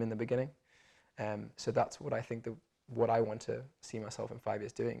American dream in the beginning. So that's what I think what I want to see myself in 5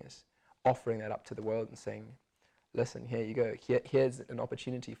 years doing is offering that up to the world and saying, listen, here you go. Here's an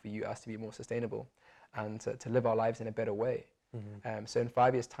opportunity for you us to be more sustainable and to live our lives in a better way. So in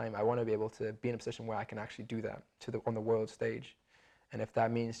 5 years' time, I want to be able to be in a position where I can actually do that on the world stage. And if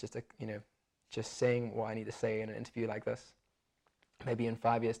that means just saying what I need to say in an interview like this, maybe in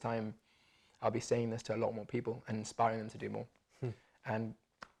 5 years' time, I'll be saying this to a lot more people and inspiring them to do more. And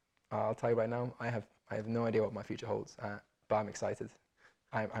I'll tell you right now, I have no idea what my future holds, but I'm excited.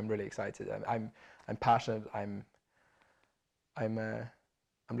 I'm really excited. I'm passionate. I'm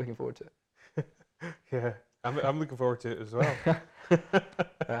looking forward to it. Yeah, I'm looking forward to it as well.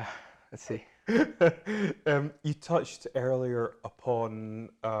 Let's see. You touched earlier upon,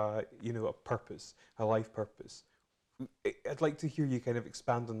 a purpose, a life purpose. I'd like to hear you kind of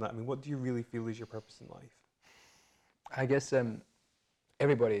expand on that. I mean, what do you really feel is your purpose in life? I guess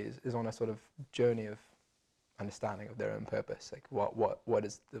everybody is on a sort of journey of understanding of their own purpose. Like, what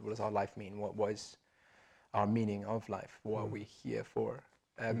does our life mean? What is our meaning of life? What are we here for?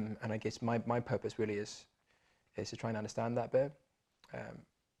 And I guess my purpose really is to try and understand that better.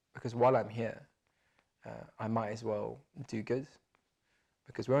 Because while I'm here, I might as well do good.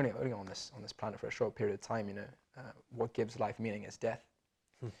 Because we're only on this planet for a short period of time. You know, what gives life meaning is death.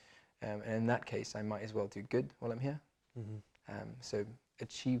 And in that case, I might as well do good while I'm here. So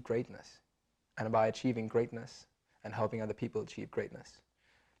achieve greatness, and by achieving greatness and helping other people achieve greatness,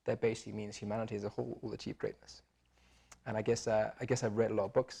 that basically means humanity as a whole will achieve greatness. And I guess I've read a lot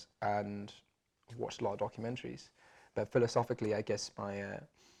of books and watched a lot of documentaries, but philosophically, I guess my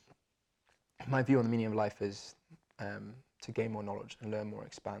view on the meaning of life is to gain more knowledge and learn more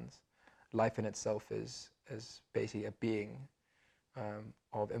expands. Life in itself is basically a being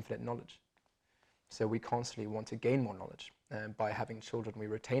of infinite knowledge. So we constantly want to gain more knowledge. By having children, we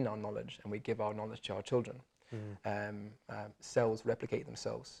retain our knowledge and we give our knowledge to our children. Cells replicate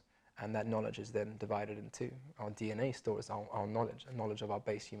themselves, and that knowledge is then divided into our DNA stores our knowledge of our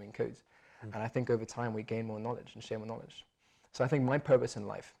base human codes. And I think over time we gain more knowledge and share more knowledge. So I think my purpose in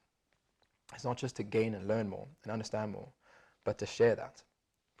life is not just to gain and learn more and understand more, but to share that.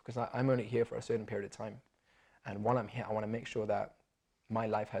 Because I'm only here for a certain period of time. And while I'm here, I want to make sure that my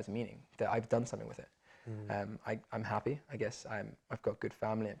life has meaning, that I've done something with it. I'm happy, I guess. I've got good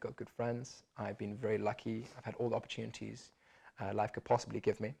family, I've got good friends. I've been very lucky. I've had all the opportunities life could possibly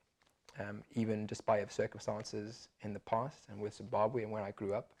give me, even despite of circumstances in the past and with Zimbabwe and where I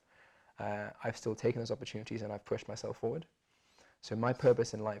grew up. I've still taken those opportunities and I've pushed myself forward. So my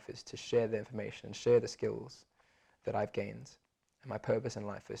purpose in life is to share the information, share the skills that I've gained. And my purpose in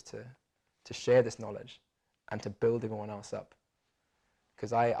life is to share this knowledge and to build everyone else up.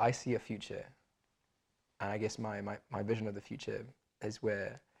 Because I see a future, and I guess my vision of the future is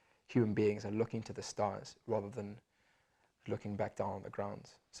where human beings are looking to the stars rather than looking back down on the ground.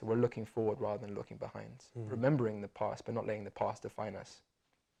 So we're looking forward rather than looking behind, remembering the past but not letting the past define us.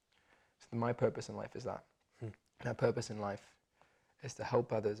 So my purpose in life is that. My purpose in life is to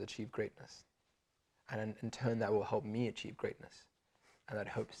help others achieve greatness. And in turn, that will help me achieve greatness. And that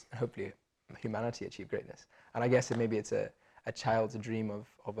hopefully humanity achieve greatness. And I guess maybe it's a child's dream of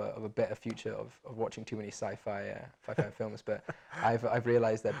a better future of watching too many sci-fi films. But I've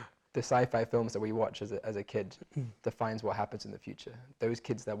realized that the sci-fi films that we watch as a kid defines what happens in the future. Those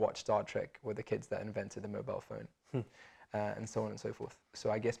kids that watch Star Trek were the kids that invented the mobile phone, and so on and so forth.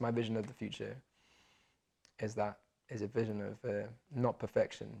 So I guess my vision of the future is a vision of not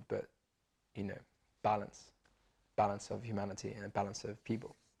perfection, but balance of humanity and a balance of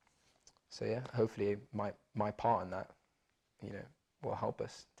people. So yeah, hopefully my part in that, will help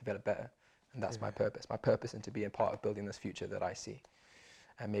us develop better, and that's my purpose. My purpose is to be a part of building this future that I see.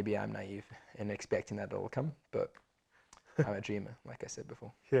 And maybe I'm naive in expecting that it'll come, but I'm a dreamer, like I said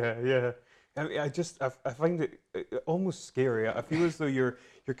before. Yeah. I mean, I find it almost scary. I feel as though you're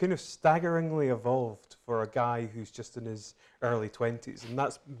kind of staggeringly evolved for a guy who's just in his early 20s, and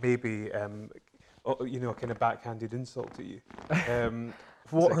that's maybe a kind of backhanded insult to you.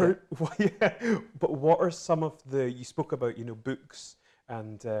 What are some of you spoke about, books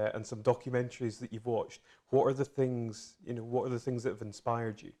and some documentaries that you've watched. What are the things, that have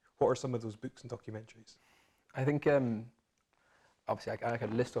inspired you? What are some of those books and documentaries? I think, obviously, I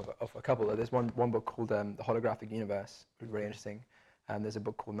could list of a couple. There's one book called The Holographic Universe, which is really interesting. There's a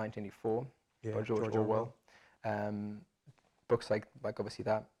book called 1984 by George Orwell. Books like obviously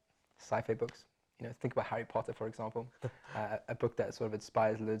that, sci-fi books. Think about Harry Potter, for example, a book that sort of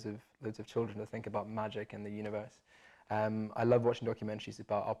inspires loads of children to think about magic and the universe. I love watching documentaries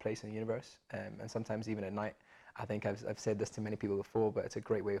about our place in the universe, and sometimes even at night. I think I've said this to many people before, but it's a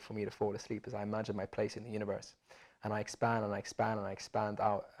great way for me to fall asleep as I imagine my place in the universe, and I expand and I expand and I expand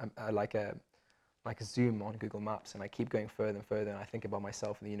out like a zoom on Google Maps, and I keep going further and further, and I think about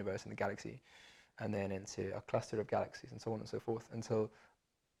myself in the universe and the galaxy, and then into a cluster of galaxies and so on and so forth until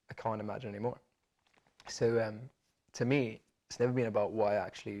I can't imagine anymore. So to me, it's never been about what I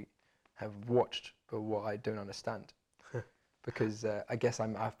actually have watched, but what I don't understand. Because I guess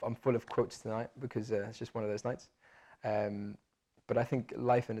I'm full of quotes tonight because it's just one of those nights. But I think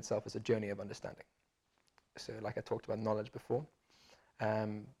life in itself is a journey of understanding. So like I talked about knowledge before,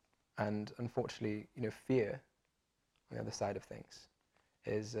 and unfortunately, fear on the other side of things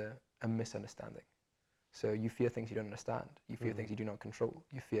is a misunderstanding. So you fear things you don't understand. You fear things you do not control.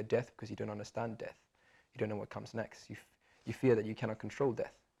 You fear death because you don't understand death. You don't know what comes next. You fear that you cannot control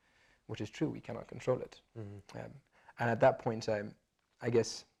death, which is true. We cannot control it. And at that point, I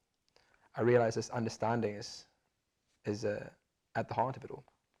guess I realized this understanding is at the heart of it all.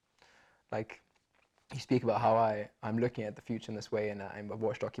 Like you speak about how I'm looking at the future in this way, and I've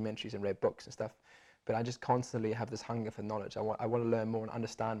watched documentaries and read books and stuff, but I just constantly have this hunger for knowledge. I want to learn more and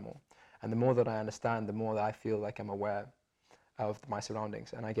understand more. And the more that I understand, the more that I feel like I'm aware of my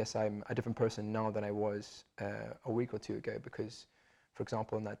surroundings. And I guess I'm a different person now than I was a week or two ago because, for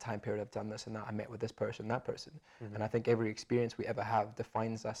example, in that time period I've done this and that, I met with this person, that person. And I think every experience we ever have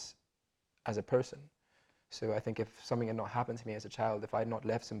defines us as a person. So I think if something had not happened to me as a child, if I had not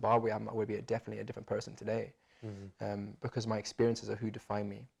left Zimbabwe, I would be definitely a different person today. Because my experiences are who define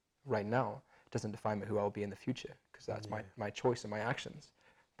me right now. It doesn't define me who I'll be in the future, because that's my choice and my actions.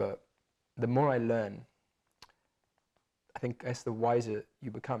 But the more I learn, I think that's the wiser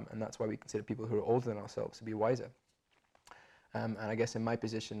you become, and that's why we consider people who are older than ourselves to be wiser. And I guess in my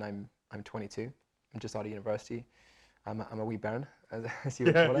position, I'm 22. I'm just out of university. I'm a wee bairn, as you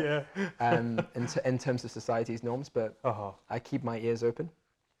would call it. In terms of society's norms, but I keep my ears open.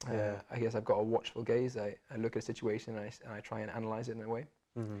 I guess I've got a watchful gaze. I look at a situation and I try and analyze it in a way.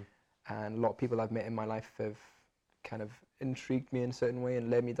 And a lot of people I've met in my life have kind of intrigued me in a certain way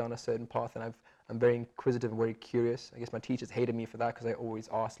and led me down a certain path. And I'm very inquisitive and very curious. I guess my teachers hated me for that because I always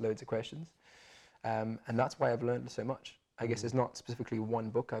asked loads of questions. And that's why I've learned so much. I guess it's not specifically one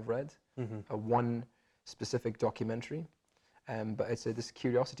book I've read, or one specific documentary, but it's this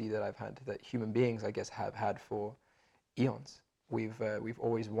curiosity that I've had, that human beings, I guess, have had for eons. We've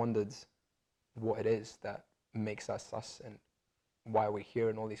always wondered what it is that makes us us and why we're here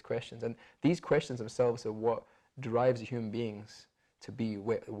and all these questions. And these questions themselves are what drives human beings to be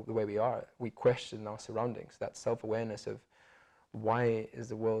the way we are. We question our surroundings, that self-awareness of why is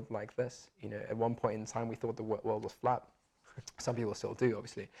the world like this? At one point in time we thought the world was flat. Some people still do,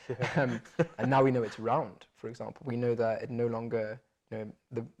 obviously. And now we know it's round, for example. We know that it no longer,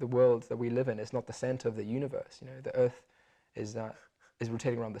 the world that we live in is not the center of the universe. The Earth is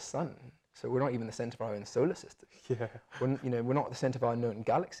rotating around the sun. So we're not even the center of our own solar system. We're not the center of our known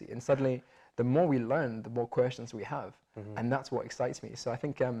galaxy. And suddenly, the more we learn, the more questions we have. And that's what excites me. So I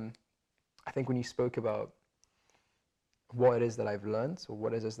think when you spoke about what it is that I've learned, or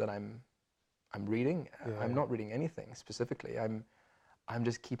what it is that I'm reading, I'm not reading anything specifically. I'm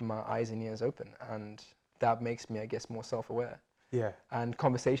just keeping my eyes and ears open, and that makes me, I guess, more self-aware. And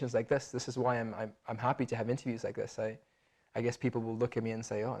conversations like this is why I'm happy to have interviews like this. I guess people will look at me and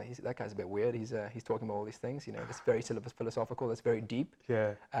say, oh, that guy's a bit weird. He's talking about all these things, you know, that's very philosophical, that's very deep.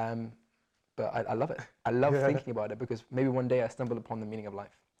 Yeah. But I love it. I love thinking about it, because maybe one day I stumble upon the meaning of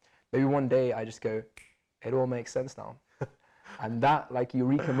life. Maybe one day I just go, it all makes sense now. And that, like,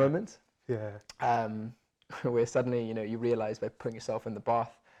 eureka moment, where suddenly, you know, you realize by putting yourself in the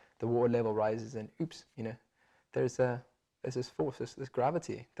bath, the water level rises, and oops, you know, there's this force, this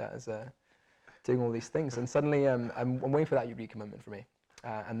gravity that is doing all these things. And suddenly I'm waiting for that eureka moment for me.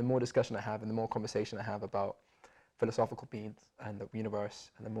 And the more discussion I have and the more conversation I have about philosophical beings and the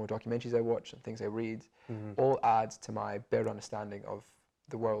universe, and the more documentaries I watch and things I read, all adds to my better understanding of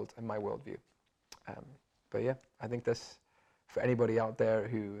the world and my worldview. But yeah, I think this, for anybody out there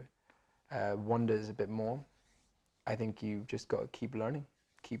who wonders a bit more, I think you just got to keep learning,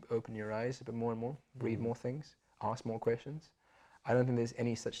 keep opening your eyes a bit more and more, read more things, ask more questions. I don't think there's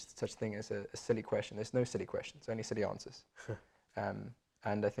any such thing as a silly question. There's no silly questions, only silly answers.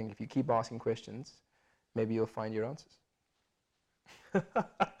 And I think if you keep asking questions, maybe you'll find your answers.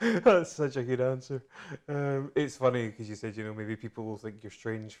 That's such a good answer. It's funny because you said, you know, maybe people will think you're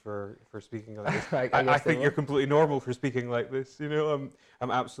strange for speaking like this. I think you're completely normal for speaking like this. You know,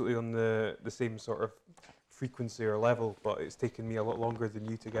 I'm absolutely on the same sort of frequency or level, but it's taken me a lot longer than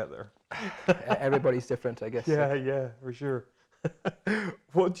you to get there. Everybody's different, I guess. Yeah, for sure.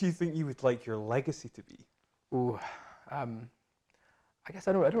 What do you think you would like your legacy to be? Ooh, I guess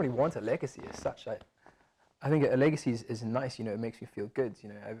I don't really want a legacy as such. I think a legacy is nice. You know, it makes me feel good. You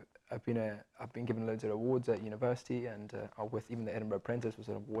know, I've been given loads of awards at university, and with even the Edinburgh Apprentice was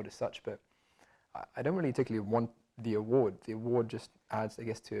an award as such. But I don't really particularly want the award. The award just adds, I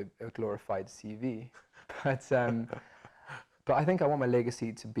guess, to a glorified CV. But I think I want my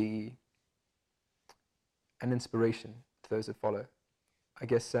legacy to be an inspiration to those that follow. I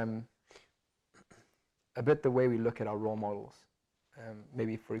guess a bit the way we look at our role models.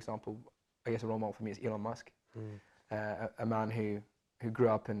 Maybe, for example, I guess a role model for me is Elon Musk, a man who grew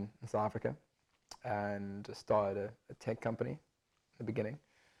up in South Africa and started a tech company in the beginning,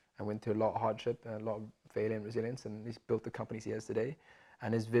 and went through a lot of hardship and a lot of failure and resilience, and he's built the companies he has today.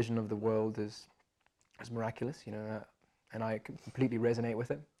 And his vision of the world is miraculous, you know, and I completely resonate with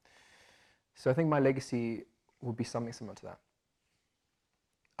it. So I think my legacy will be something similar to that.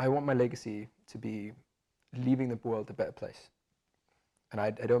 I want my legacy to be leaving the world a better place. And I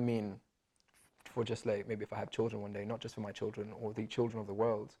don't mean for just like maybe if I have children one day, not just for my children or the children of the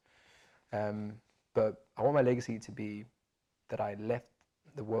world, but I want my legacy to be that I left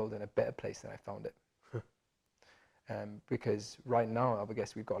the world in a better place than I found it. Because right now, I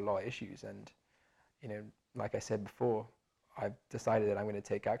guess we've got a lot of issues, and you know, like I said before, I've decided that I'm going to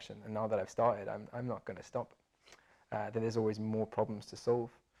take action, and now that I've started, I'm not going to stop. Then there's always more problems to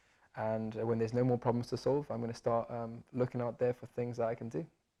solve. And when there's no more problems to solve, I'm going to start looking out there for things that I can do,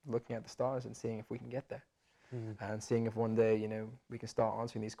 looking at the stars and seeing if we can get there. And seeing if one day, you know, we can start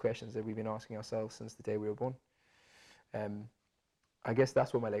answering these questions that we've been asking ourselves since the day we were born. I guess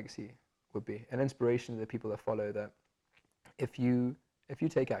that's what my legacy would be, an inspiration to the people that follow, that if you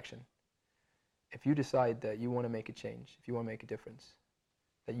take action, if you decide that you want to make a change, if you want to make a difference,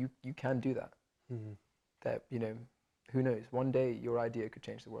 that you can do that. That, you know, who knows, one day your idea could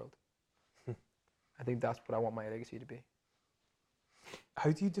change the world. I think that's what I want my legacy to be.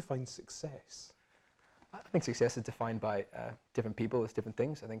 How do you define success? I think success is defined by different people as different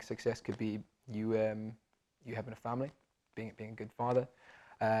things. I think success could be you having a family, being a good father.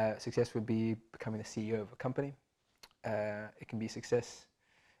 Success would be becoming the CEO of a company. It can be success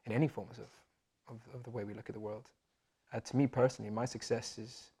in any forms of the way we look at the world. To me personally, my success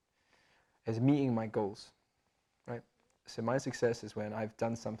is meeting my goals, right? So my success is when I've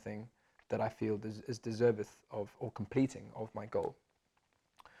done something that I feel is deserveth of, or completing of, my goal.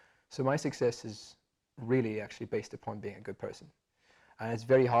 So my success is really actually based upon being a good person. And it's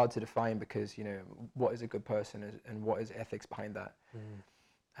very hard to define because, you know, what is a good person and what is ethics behind that.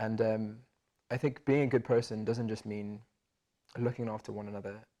 And I think being a good person doesn't just mean looking after one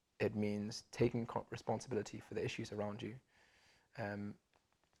another. It means taking responsibility for the issues around you. And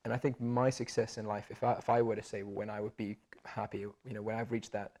I think my success in life, if I were to say when I would be happy, you know, when I've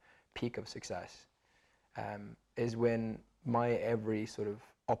reached that peak of success, is when my every sort of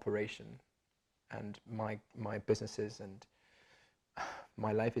operation and my businesses and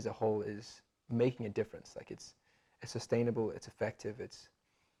my life as a whole is making a difference. Like it's sustainable, it's effective, it's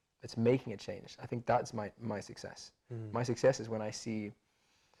making a change. I think that's my success. My success is when I see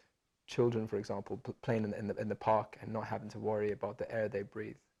children, for example, playing in the park and not having to worry about the air they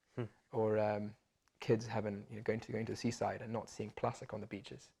breathe, or kids having, you know, going to the seaside and not seeing plastic on the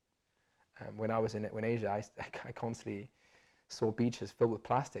beaches. When I was in Asia, I constantly saw beaches filled with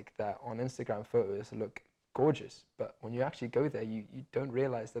plastic that on Instagram photos look gorgeous, but when you actually go there, you don't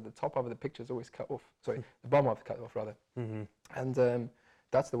realize that the top of the picture is always cut off. Sorry, the bottom of it cut off rather. And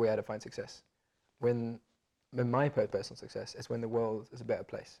that's the way I define success. When my personal success is when the world is a better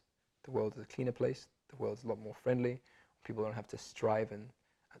place. The world is a cleaner place. The world is a lot more friendly. People don't have to strive and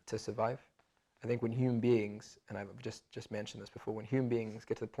to survive. I think when human beings, and I've just mentioned this before, when human beings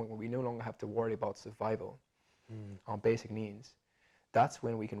get to the point where we no longer have to worry about survival, our basic needs, that's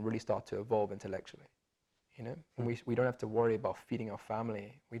when we can really start to evolve intellectually. You know, when we don't have to worry about feeding our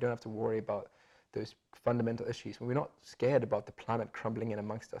family. We don't have to worry about those fundamental issues. When we're not scared about the planet crumbling in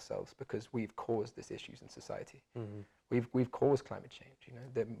amongst ourselves because we've caused these issues in society. We've caused climate change. You know,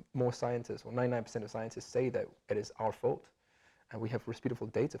 that more scientists, or 99% of scientists, say that it is our fault, and we have beautiful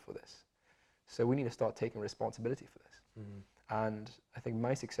data for this. So we need to start taking responsibility for this. And I think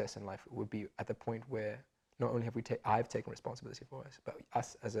my success in life would be at the point where not only have I've taken responsibility for us, but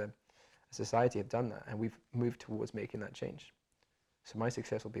us as a society have done that, and we've moved towards making that change. So my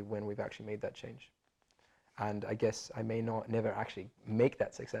success will be when we've actually made that change. And I guess I may never actually make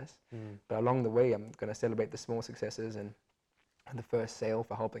that success, but along the way, I'm going to celebrate the small successes and the first sale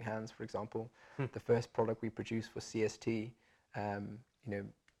for Helping Hands, for example, the first product we produce for CST. You know,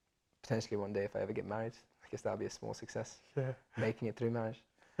 potentially one day if I ever get married, I guess that'll be a small success. Yeah. Making it through marriage.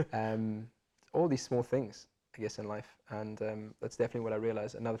 All these small things, I guess, in life, and that's definitely what I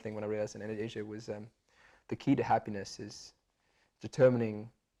realized. Another thing when I realized in Asia was the key to happiness is determining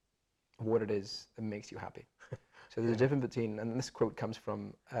what it is that makes you happy. So there's a difference between, and this quote comes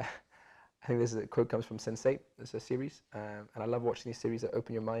from, I think this is a quote comes from Sense8. It's a series, and I love watching these series that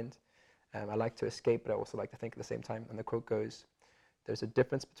open your mind. I like to escape, but I also like to think at the same time. And the quote goes, "There's a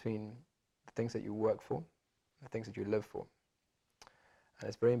difference between the things that you work for and the things that you live for. And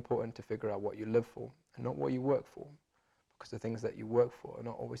it's very important to figure out what you live for and not what you work for, because the things that you work for are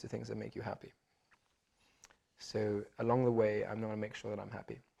not always the things that make you happy." So along the way, I'm going to make sure that I'm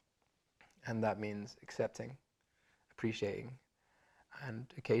happy. And that means accepting, appreciating, and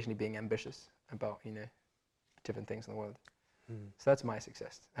occasionally being ambitious about, you know, different things in the world. So that's my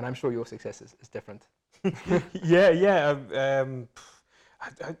success. And I'm sure your success is different.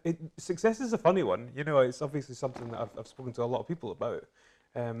 Success is a funny one. You know, it's obviously something that I've spoken to a lot of people about.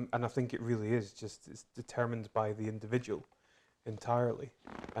 And I think it really is it's determined by the individual entirely.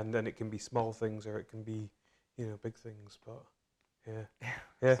 And then it can be small things or it can be, you know, big things. But yeah.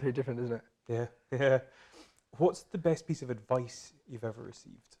 It's very different, isn't it? Yeah. What's the best piece of advice you've ever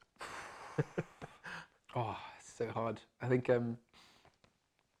received? Oh, it's so hard. I think I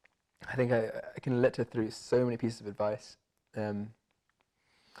can litter through so many pieces of advice.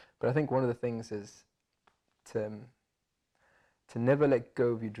 But I think one of the things is to never let go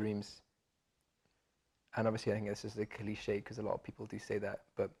of your dreams. And obviously I think this is a cliche because a lot of people do say that,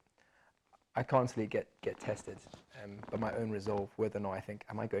 but I constantly get tested by my own resolve whether or not I think,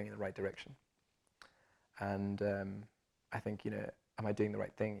 am I going in the right direction? And I think, you know, am I doing the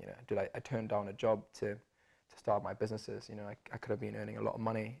right thing? You know, did I turn down a job to start my businesses? You know, I could have been earning a lot of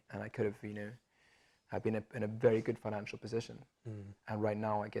money, and I could have, you know, I've been in a very good financial position. And right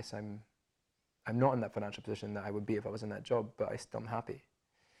now, I guess I'm not in that financial position that I would be if I was in that job, but I'm happy.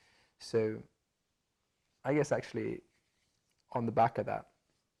 So I guess actually on the back of that,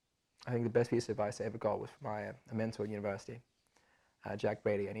 I think the best piece of advice I ever got was from a mentor at university, Jack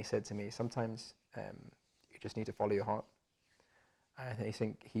Brady, and he said to me, sometimes you just need to follow your heart. And I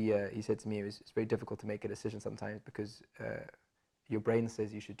think he said to me, it's very difficult to make a decision sometimes because your brain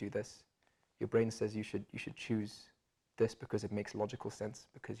says you should do this. Your brain says you should choose this because it makes logical sense,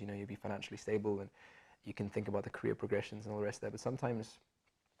 because, you know, you'll be financially stable and you can think about the career progressions and all the rest of that. But sometimes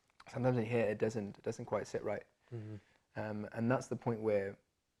in here it doesn't quite sit right. And that's the point where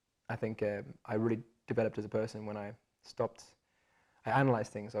I think I really developed as a person when I stopped. I analyze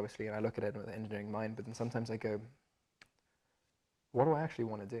things, obviously, and I look at it with an engineering mind, but then sometimes I go, what do I actually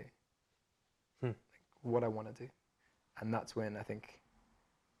want to do? Like, what I want to do. And that's when I think,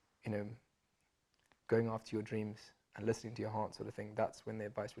 you know, going after your dreams and listening to your heart sort of thing, that's when the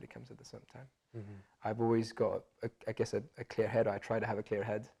advice really comes at the same time. I've always got, a clear head. I try to have a clear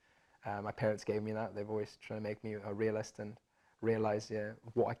head. My parents gave me that. They've always tried to make me a realist and realize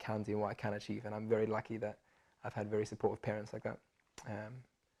what I can do and what I can achieve. And I'm very lucky that I've had very supportive parents like that.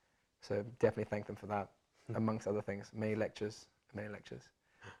 So definitely thank them for that, amongst other things. Many lectures.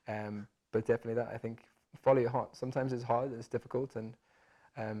 But definitely that, I think, follow your heart. Sometimes it's hard, it's difficult, and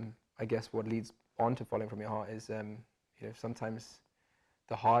I guess what leads on to following from your heart is, you know, sometimes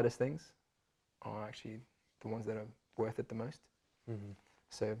the hardest things are actually the ones that are worth it the most.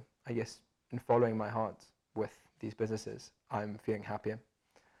 So I guess in following my heart with these businesses, I'm feeling happier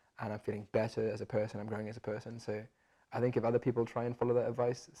and I'm feeling better as a person. I'm growing as a person. So I think if other people try and follow that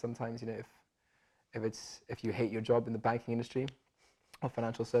advice, sometimes, you know, if you hate your job in the banking industry or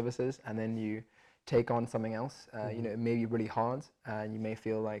financial services, and then you take on something else, you know, it may be really hard, and you may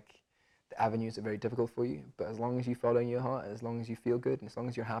feel like the avenues are very difficult for you. But as long as you follow your heart, as long as you feel good, and as long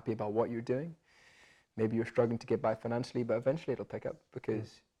as you're happy about what you're doing, maybe you're struggling to get by financially, but eventually it'll pick up,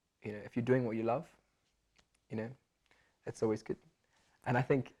 because you know, if you're doing what you love, you know, it's always good. And I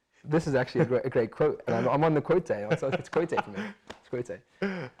think this is actually a great quote, and I'm on the quote day. So it's quote day for me. It's quote day.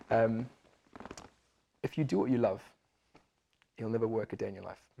 If you do what you love, you'll never work a day in your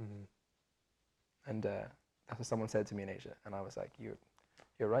life. And that's what someone said to me in Asia, and I was like,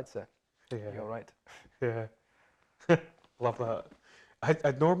 "You're right, sir. Yeah. You're right." Yeah. Love that.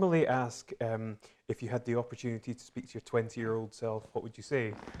 I'd normally ask if you had the opportunity to speak to your 20-year-old self, what would you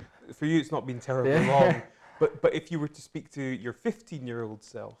say? For you, it's not been terribly long, but if you were to speak to your 15-year-old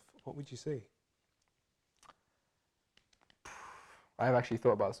self, what would you say? I've actually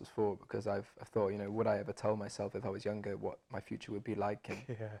thought about this before, because I've thought, you know, would I ever tell myself if I was younger what my future would be like?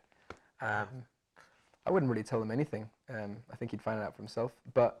 And I wouldn't really tell him anything. I think he'd find it out for himself.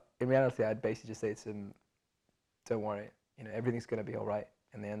 But in reality, I'd basically just say to him, don't worry, you know, everything's going to be all right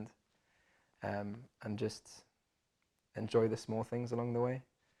in the end. And just enjoy the small things along the way.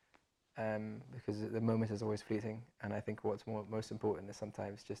 Because the moment is always fleeting. And I think what's most important is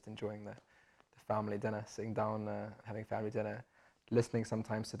sometimes just enjoying the family dinner, sitting down, having family dinner, listening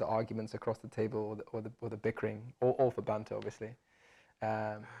sometimes to the arguments across the table, or the bickering, all for banter, obviously.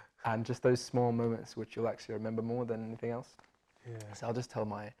 And just those small moments which you'll actually remember more than anything else. Yeah. So I'll just tell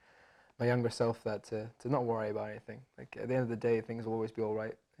my younger self that to not worry about anything. Like, at the end of the day, things will always be all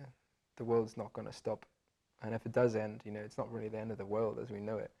right. Yeah. The world's not going to stop. And if it does end, you know, it's not really the end of the world as we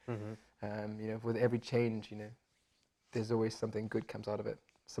know it. You know, with every change, you know, there's always something good comes out of it.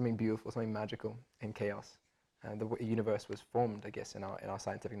 Something beautiful, something magical in chaos. And the universe was formed, I guess, in our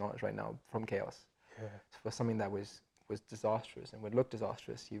scientific knowledge right now, from chaos. Yeah. So for something that was disastrous and would look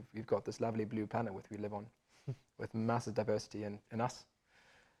disastrous, you've got this lovely blue planet which we live on, with massive diversity in us.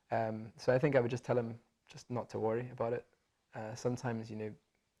 So I think I would just tell him just not to worry about it. Sometimes, you know,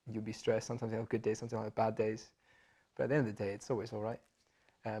 you'll be stressed. Sometimes you'll have good days. Sometimes you'll have bad days. But at the end of the day, it's always all right.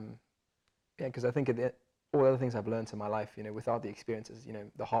 Yeah, because I think all the other things I've learned in my life, you know, without the experiences, you know,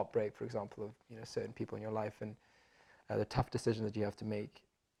 the heartbreak, for example, of, you know, certain people in your life, and the tough decisions that you have to make,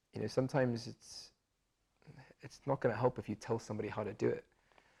 you know, sometimes it's not going to help if you tell somebody how to do it.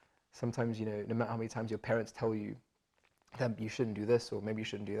 Sometimes, you know, no matter how many times your parents tell you that you shouldn't do this or maybe you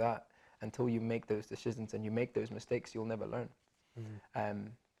shouldn't do that, until you make those decisions and you make those mistakes, you'll never learn.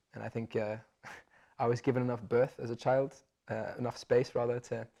 And I think I was given enough birth as a child, enough space rather,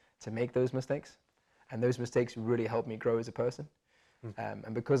 to make those mistakes. And those mistakes really helped me grow as a person.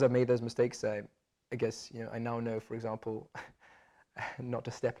 And because I've made those mistakes, I guess, you know, I now know, for example, not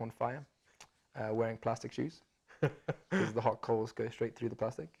to step on fire wearing plastic shoes, because the hot coals go straight through the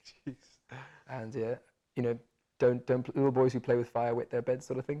plastic. Jeez. And yeah, you know, don't little boys who play with fire wet their beds,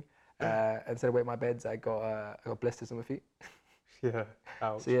 sort of thing. Instead of wetting my beds, I got blisters on my feet. Yeah.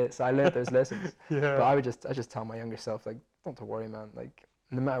 Ouch. So yeah, so I learned those lessons. Yeah. But I just tell my younger self, like, don't to worry, man. Like,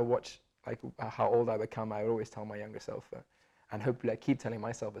 no matter what, like how old I become, I would always tell my younger self, and hopefully I keep telling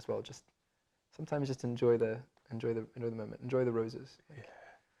myself as well. Just sometimes just enjoy the moment, enjoy the roses. Like,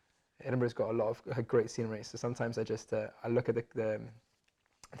 Edinburgh's got a lot of great scenery, so sometimes I just I look at the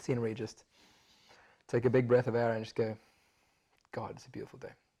scenery, just take a big breath of air and just go, God, it's a beautiful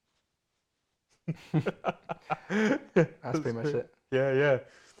day. That's pretty much it. Yeah, yeah.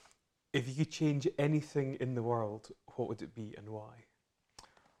 If you could change anything in the world, what would it be and why?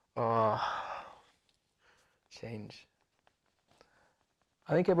 Change.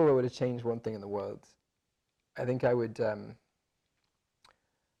 I think if I were to change one thing in the world, I think I would.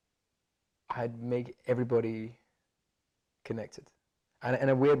 I'd make everybody connected, and in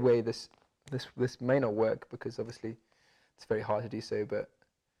a weird way, this may not work, because obviously it's very hard to do so. But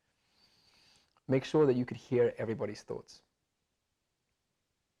make sure that you could hear everybody's thoughts.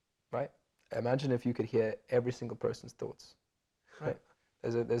 Right? Imagine if you could hear every single person's thoughts. Right?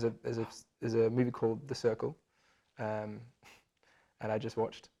 There's a movie called The Circle, and I just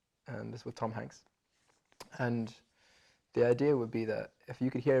watched, and this with Tom Hanks, and the idea would be that if you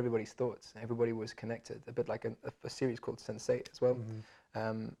could hear everybody's thoughts, everybody was connected, a bit like a series called Sense8 as well.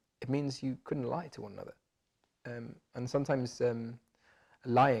 It means you couldn't lie to one another, and sometimes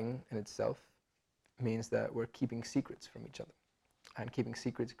lying in itself means that we're keeping secrets from each other, and keeping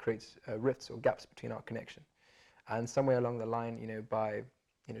secrets creates rifts or gaps between our connection. And somewhere along the line, you know, by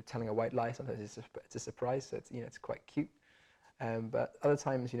telling a white lie. Sometimes it's a surprise, so it's quite cute. But other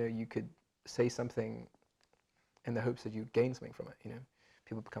times, you could say something in the hopes that you gain something from it.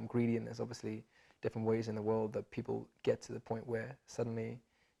 People become greedy, and there's obviously different ways in the world that people get to the point where suddenly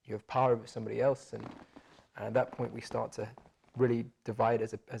you have power over somebody else, and at that point we start to really divide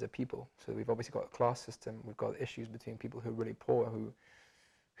as a people. So we've obviously got a class system. We've got issues between people who are really poor, who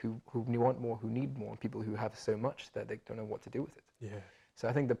want more, who need more, and people who have so much that they don't know what to do with it. Yeah. So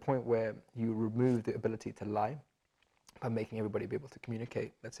I think the point where you remove the ability to lie by making everybody be able to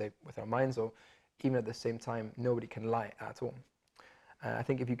communicate, let's say, with our minds, or even at the same time, nobody can lie at all. I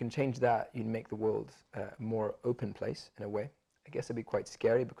think if you can change that, you'd make the world a more open place in a way. I guess it'd be quite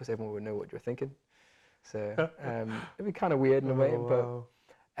scary because everyone would know what you're thinking. So it'd be kind of weird in a way, but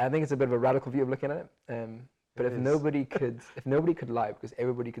I think it's a bit of a radical view of looking at it. But if nobody could lie because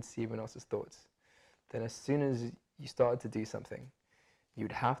everybody could see everyone else's thoughts, then as soon as you started to do something,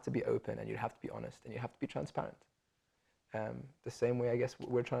 you'd have to be open and you'd have to be honest and you have to be transparent. The same way, I guess,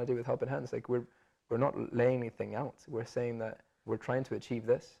 we're trying to do with Helping Hands. Like we're not laying anything out. We're saying that we're trying to achieve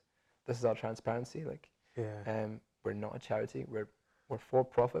this. This is our transparency. Like, we're not a charity. We're for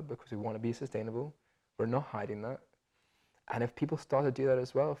profit because we want to be sustainable. We're not hiding that. And if people start to do that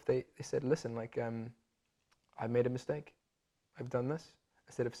as well, if they said, listen, like, I made a mistake. I've done this.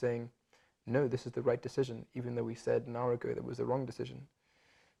 Instead of saying, no, this is the right decision, even though we said an hour ago that was the wrong decision.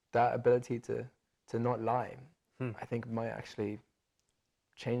 That ability to not lie, I think might actually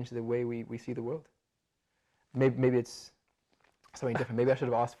change the way we see the world. Maybe it's something different. Maybe I should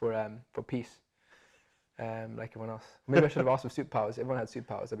have asked for peace, like everyone else. Maybe I should have asked for superpowers. Everyone had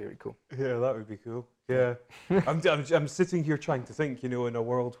superpowers. That'd be really cool. Yeah, that would be cool. Yeah. I'm sitting here trying to think, in a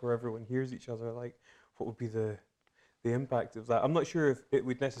world where everyone hears each other, like, what would be the impact of that? I'm not sure if it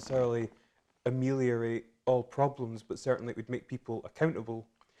would necessarily ameliorate all problems, but certainly it would make people accountable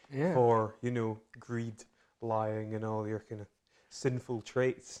for, greed, lying, and all your kind of sinful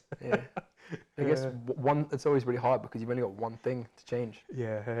traits. Yeah. I guess it's always really hard because you've only got one thing to change.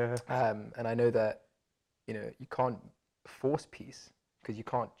 Yeah. And I know that, you can't force peace because you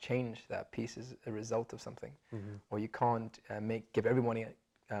can't change that peace as a result of something. Mm-hmm. Or you can't give everybody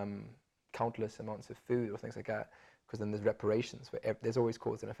countless amounts of food or things like that, because then there's reparations where there's always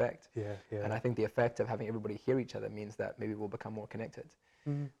cause and effect. Yeah. And I think the effect of having everybody hear each other means that maybe we'll become more connected.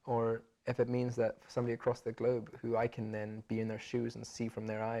 Mm-hmm. Or if it means that for somebody across the globe who I can then be in their shoes and see from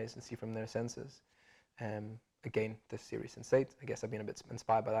their eyes and see from their senses, again, this series Sense8, I guess I've been a bit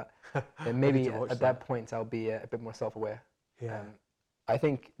inspired by that. And maybe at that point I'll be a bit more self-aware. Yeah. I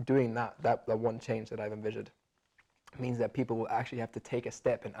think doing that one change that I've envisioned means that people will actually have to take a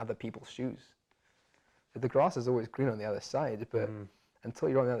step in other people's shoes. The grass is always green on the other side, but until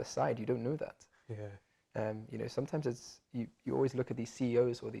you're on the other side, you don't know that. Yeah. Sometimes it's you always look at these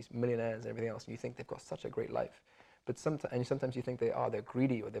CEOs or these millionaires and everything else, and you think they've got such a great life. But sometimes you think they're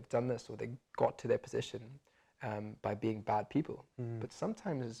greedy, or they've done this, or they got to their position by being bad people. But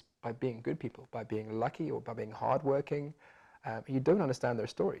sometimes it's by being good people, by being lucky, or by being hardworking. You don't understand their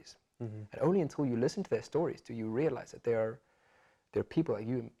stories. Mm-hmm. And only until you listen to their stories do you realize that they're people like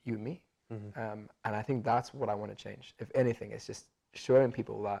you and me. Mm-hmm. And I think that's what I want to change. If anything, it's just showing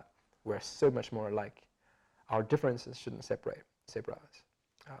people that we're so much more alike. Our differences shouldn't separate us.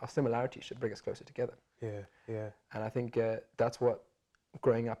 Our similarities should bring us closer together. Yeah. And I think that's what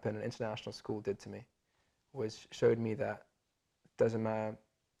growing up in an international school did to me, was showed me that it doesn't matter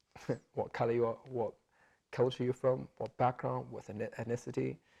what color you are, what culture you're from, what background, what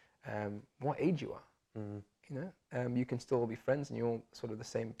ethnicity, what age you are. You can still be friends, and you're all sort of the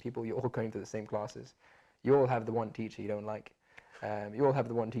same people. You're all going to the same classes. You all have the one teacher you don't like. You all have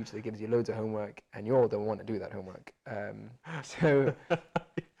the one teacher that gives you loads of homework, and you all don't want to do that homework. So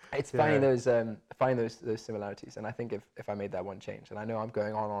it's finding those similarities. And I think if I made that one change, and I know I'm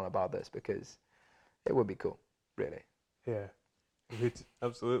going on about this because it would be cool, really. Yeah, good,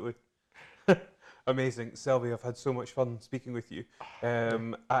 absolutely. Amazing. Selby, I've had so much fun speaking with you.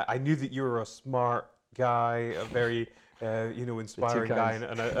 I knew that you were a smart guy, a very inspiring guy,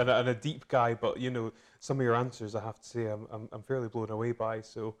 and a deep guy, but some of your answers, I have to say, I'm fairly blown away by.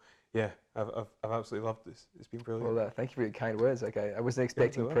 So yeah, I've absolutely loved this. It's been brilliant. Well, thank you for your kind words. Like I wasn't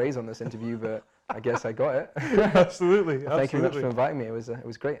expecting praise on this interview, but I guess I got it. Absolutely. Thank you very much for inviting me. It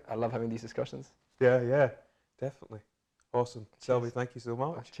was great. I love having these discussions. Yeah, definitely. Awesome. Selby, thank you so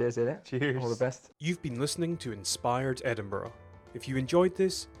much. Cheers, Elliot. Cheers. All the best. You've been listening to Inspired Edinburgh. If you enjoyed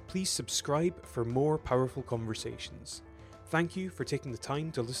this, please subscribe for more powerful conversations. Thank you for taking the time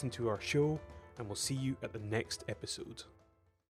to listen to our show, and we'll see you at the next episode.